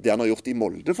mer enn det han har gjort i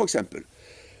Molde, for eksempel.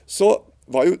 Så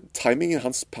var jo timingen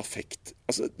hans perfekt.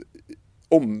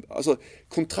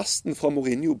 Kontrasten fra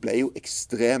Mourinho ble jo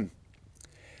ekstrem.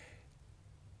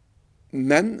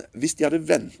 Men hvis de hadde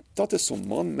ventet til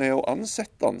sommeren med å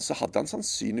ansette han, så hadde han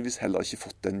sannsynligvis heller ikke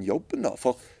fått den jobben da.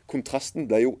 For kontrasten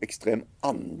ble jo ekstrem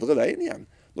andre veien igjen,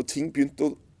 når ting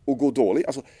begynte å gå dårlig.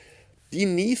 De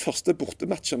 9 første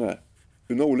bortematchene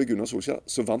under Ole Gunnar Solskjær,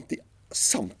 så vant de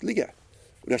samtlige.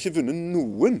 Og de har ikke vunnet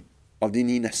noen av de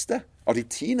 9 neste, av de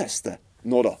 10 neste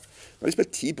nå da. Nå har de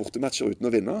spilt 10 bortematcher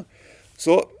uten å vinne.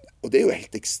 Og det jo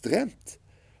helt ekstremt.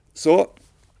 Så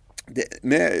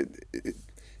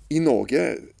i Norge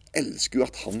elsker jo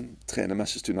at han trener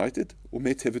Manchester United, og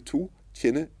vi i TV 2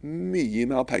 tjener mye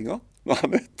mer penger når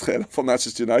han trener for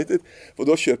Manchester United, for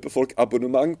da kjøper folk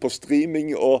abonnement på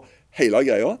streaming og hele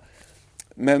greia.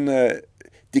 Men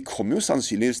de kommer jo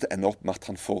sannsynligvis til å ende opp med at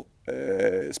han får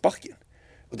sparken.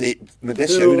 Men det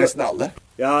skjer jo nesten alle.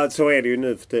 Ja, så det jo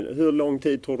nu för tiden. Hur lång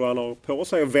tid tror du han har på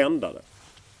sig att vända det?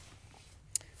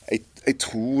 Jeg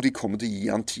tror de kommer til å gi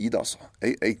han tid, altså.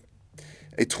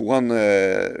 Jeg tror han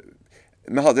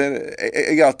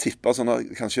jeg har tippet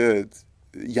kanskje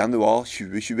januar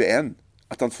 2021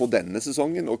 at han får denne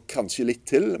sesongen og kanskje litt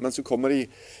til, men så kommer de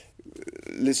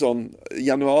litt sånn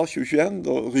januar 2021,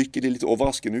 da ryker de litt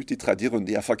overraskende ut i 3.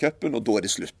 runde i FA-cupen, og da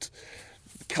det slutt.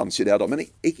 Kanskje det da, men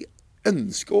jeg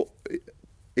ønsker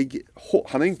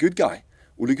han en good guy.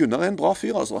 Ole Gunnar en bra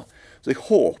fyr, altså. Så jeg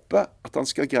håper at han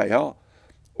skal greie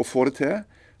å få det til.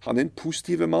 Han en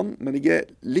positiv mann, men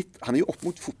han jo opp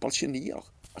mot fotballgenier.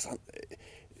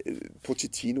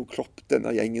 Pochettino, Klopp,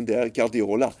 denne gjengen der,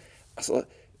 Guardiola.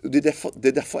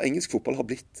 Det derfor engelsk fotball har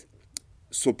blitt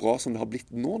så bra som det har blitt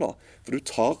nå da. For du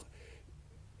tar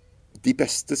de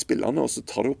beste spillerne, og så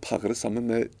tar du og parer det sammen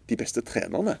med de beste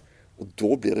trenerne. Og da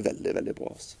blir det veldig, veldig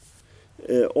bra.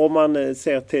 Om man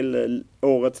ser til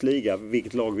årets liga,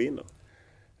 hvilket lag vinner?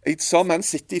 Jeg sa Man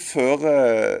City før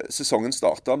sesongen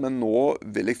startet, men nå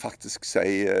vil jeg faktisk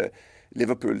si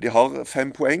Liverpool. De har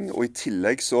 5 poeng, og i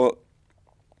tillegg så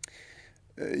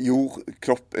gjorde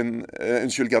Klopp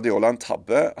Guardiola en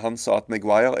tabbe. Han sa at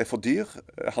Maguire for dyr.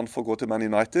 Han får gå til Man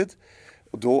United.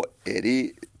 Og da de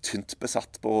tynt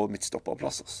besatt på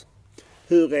midtstopperplasser.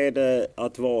 Hur det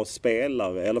att vara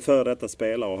spelare eller för detta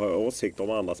spelare och ha åsikter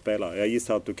om andra spelare? Jag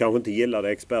gissar att du kanske inte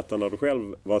gillade experten när du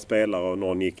själv var spelare och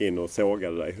någon gick in och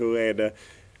sågade dig. Hur det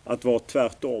att vara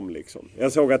tvärtom liksom?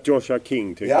 Jag såg att Joshua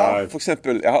King tycker Ja, for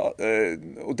eksempel. Ja,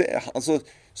 og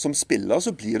som spiller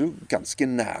så blir du ganske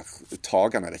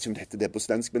nærtagende. Jeg vet ikke om det heter det på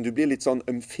svensk, men du blir litt sånn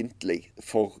ømfintlig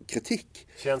for kritikk.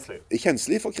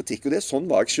 Kjenslig for kritikk, og det sånn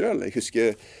var jeg selv. Jeg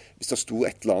husker hvis det sto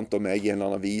et eller annet om meg i en eller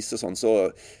annen avis og sånn,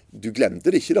 så du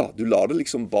glemte det ikke da. Du la det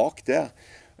liksom bak der.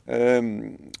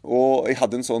 Og jeg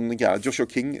hadde en sånn greie. Joshua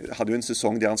King hadde jo en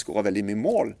sesong der han skåret veldig mye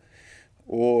mål.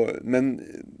 Men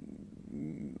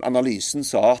analysen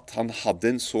sa at han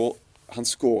hadde han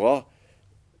skåret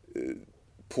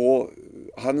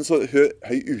han en så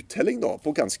høy uttelling da,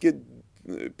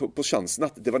 på sjansen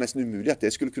at det var nesten umulig at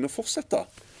det skulle kunne fortsette.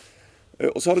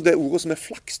 Og så har du det ordet som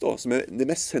flaks da, som det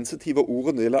mest sensitive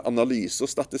ordet når det gjelder analyse og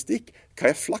statistikk.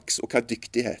 Hva flaks, og hva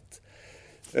dyktighet?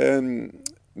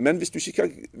 Men hvis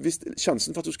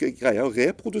sjansen for at du skal greie å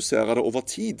reprodusere det over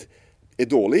tid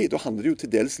dårlig, da handler det jo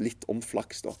til dels litt om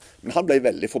flaks da. Men han ble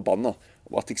veldig forbannet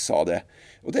over at jeg sa det.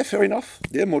 Og det fair enough.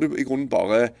 Det må du i grunnen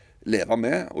bare leve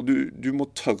med, og du må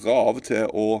tørre av og til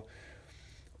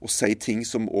å si ting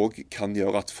som også kan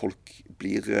gjøre at folk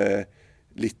blir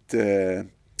litt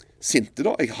sinte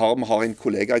da. Vi har en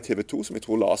kollega i TV 2 som jeg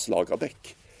tror Lars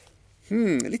Lagerbäck.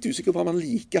 Litt usikker på om han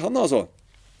liker han, altså.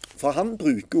 For han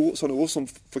bruker sånne ord som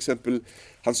for eksempel,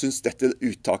 han synes dette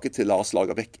uttaket til Lars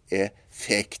Lagerbäck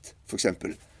fekt, for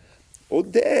eksempel.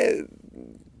 Og det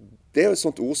jo et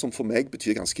sånt ord som for meg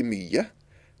betyr ganske mye,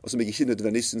 og som jeg ikke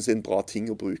nødvendigvis synes en bra ting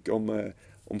å bruke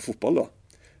om fotball da.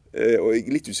 Og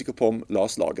jeg litt usikker på om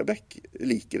Lars Lagerbäck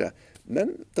liker det.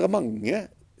 Men det mange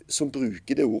som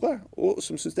bruker det ordet, og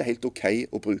som synes det helt ok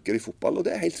å bruke det i fotball, og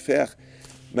det helt fair.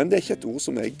 Men det ikke et ord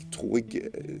som jeg tror jeg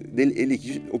liker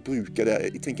ikke å bruke det.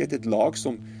 Jeg tenker at et lag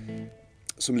som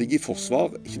ligger i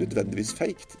forsvar, ikke nødvendigvis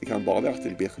feikt. Det kan bare være at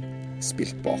det blir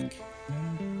spilt bak.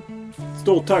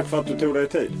 Stort takk for at du tog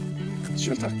deg tid.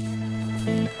 Selv takk.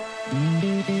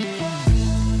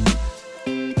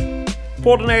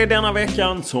 Podden är denna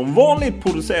veckan som vanligt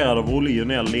producerad av Olle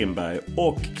Jonell Lindberg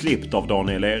och klippt av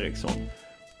Daniel Eriksson.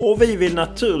 Och vi vill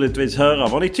naturligtvis höra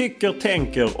vad ni tycker,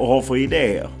 tänker och har för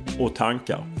idéer och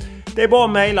tankar. Det är bara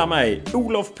att mejla mig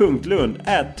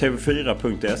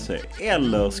olof.lund@tv4.se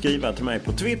eller skriva till mig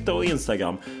på Twitter och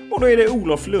Instagram. Och då är det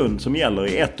Olof Lund som gäller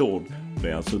i ett ord. Det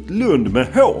är alltså ett Lund med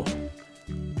H.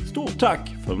 Stort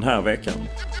tack för den här veckan.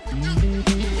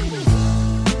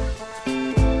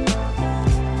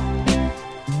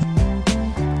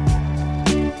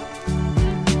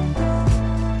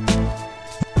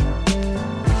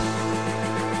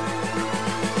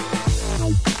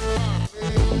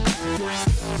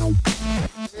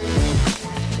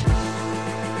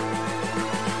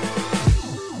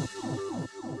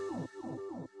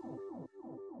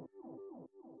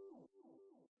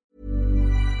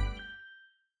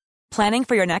 Planning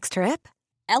for your next trip?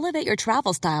 Elevate your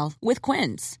travel style with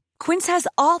Quince. Quince has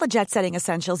all the jet-setting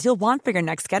essentials you'll want for your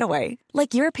next getaway,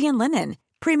 like European linen,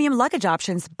 premium luggage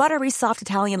options, buttery soft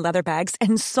Italian leather bags,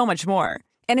 and so much more.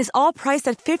 And is all priced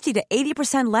at 50 to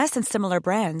 80% less than similar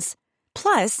brands.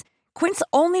 Plus, Quince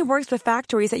only works with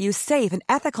factories that use safe and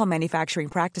ethical manufacturing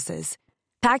practices.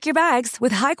 Pack your bags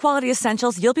with high-quality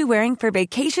essentials you'll be wearing for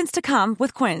vacations to come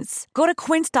with Quince. Go to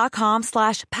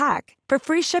quince.com/pack for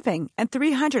free shipping and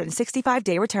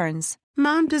 365-day returns.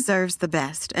 Mom deserves the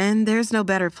best, and there's no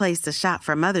better place to shop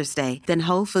for Mother's Day than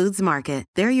Whole Foods Market.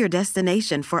 They're your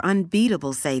destination for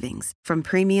unbeatable savings, from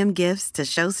premium gifts to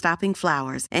show-stopping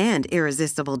flowers and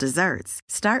irresistible desserts.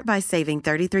 Start by saving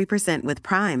 33% with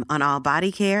Prime on all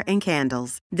body care and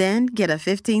candles. Then get a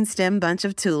 15-stem bunch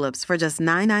of tulips for just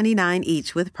 $9.99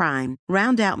 each with Prime.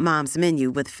 Round out Mom's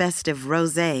menu with festive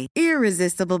rosé,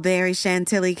 irresistible berry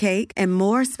chantilly cake, and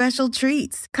more special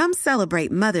treats. Come celebrate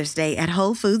Mother's Day at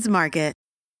Whole Foods Market.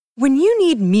 When you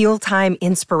need mealtime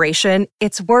inspiration,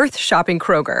 it's worth shopping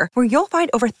Kroger, where you'll find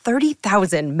over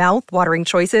 30,000 mouth-watering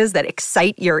choices that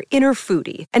excite your inner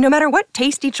foodie. And no matter what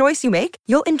tasty choice you make,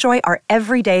 you'll enjoy our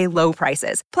everyday low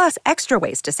prices, plus extra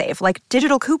ways to save, like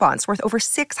digital coupons worth over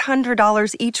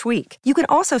 $600 each week. You can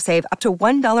also save up to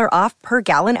 $1 off per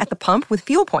gallon at the pump with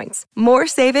fuel points. More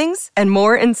savings and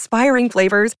more inspiring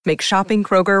flavors make shopping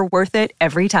Kroger worth it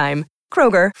every time.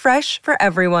 Kroger, fresh for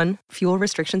everyone. Fuel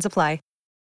restrictions apply.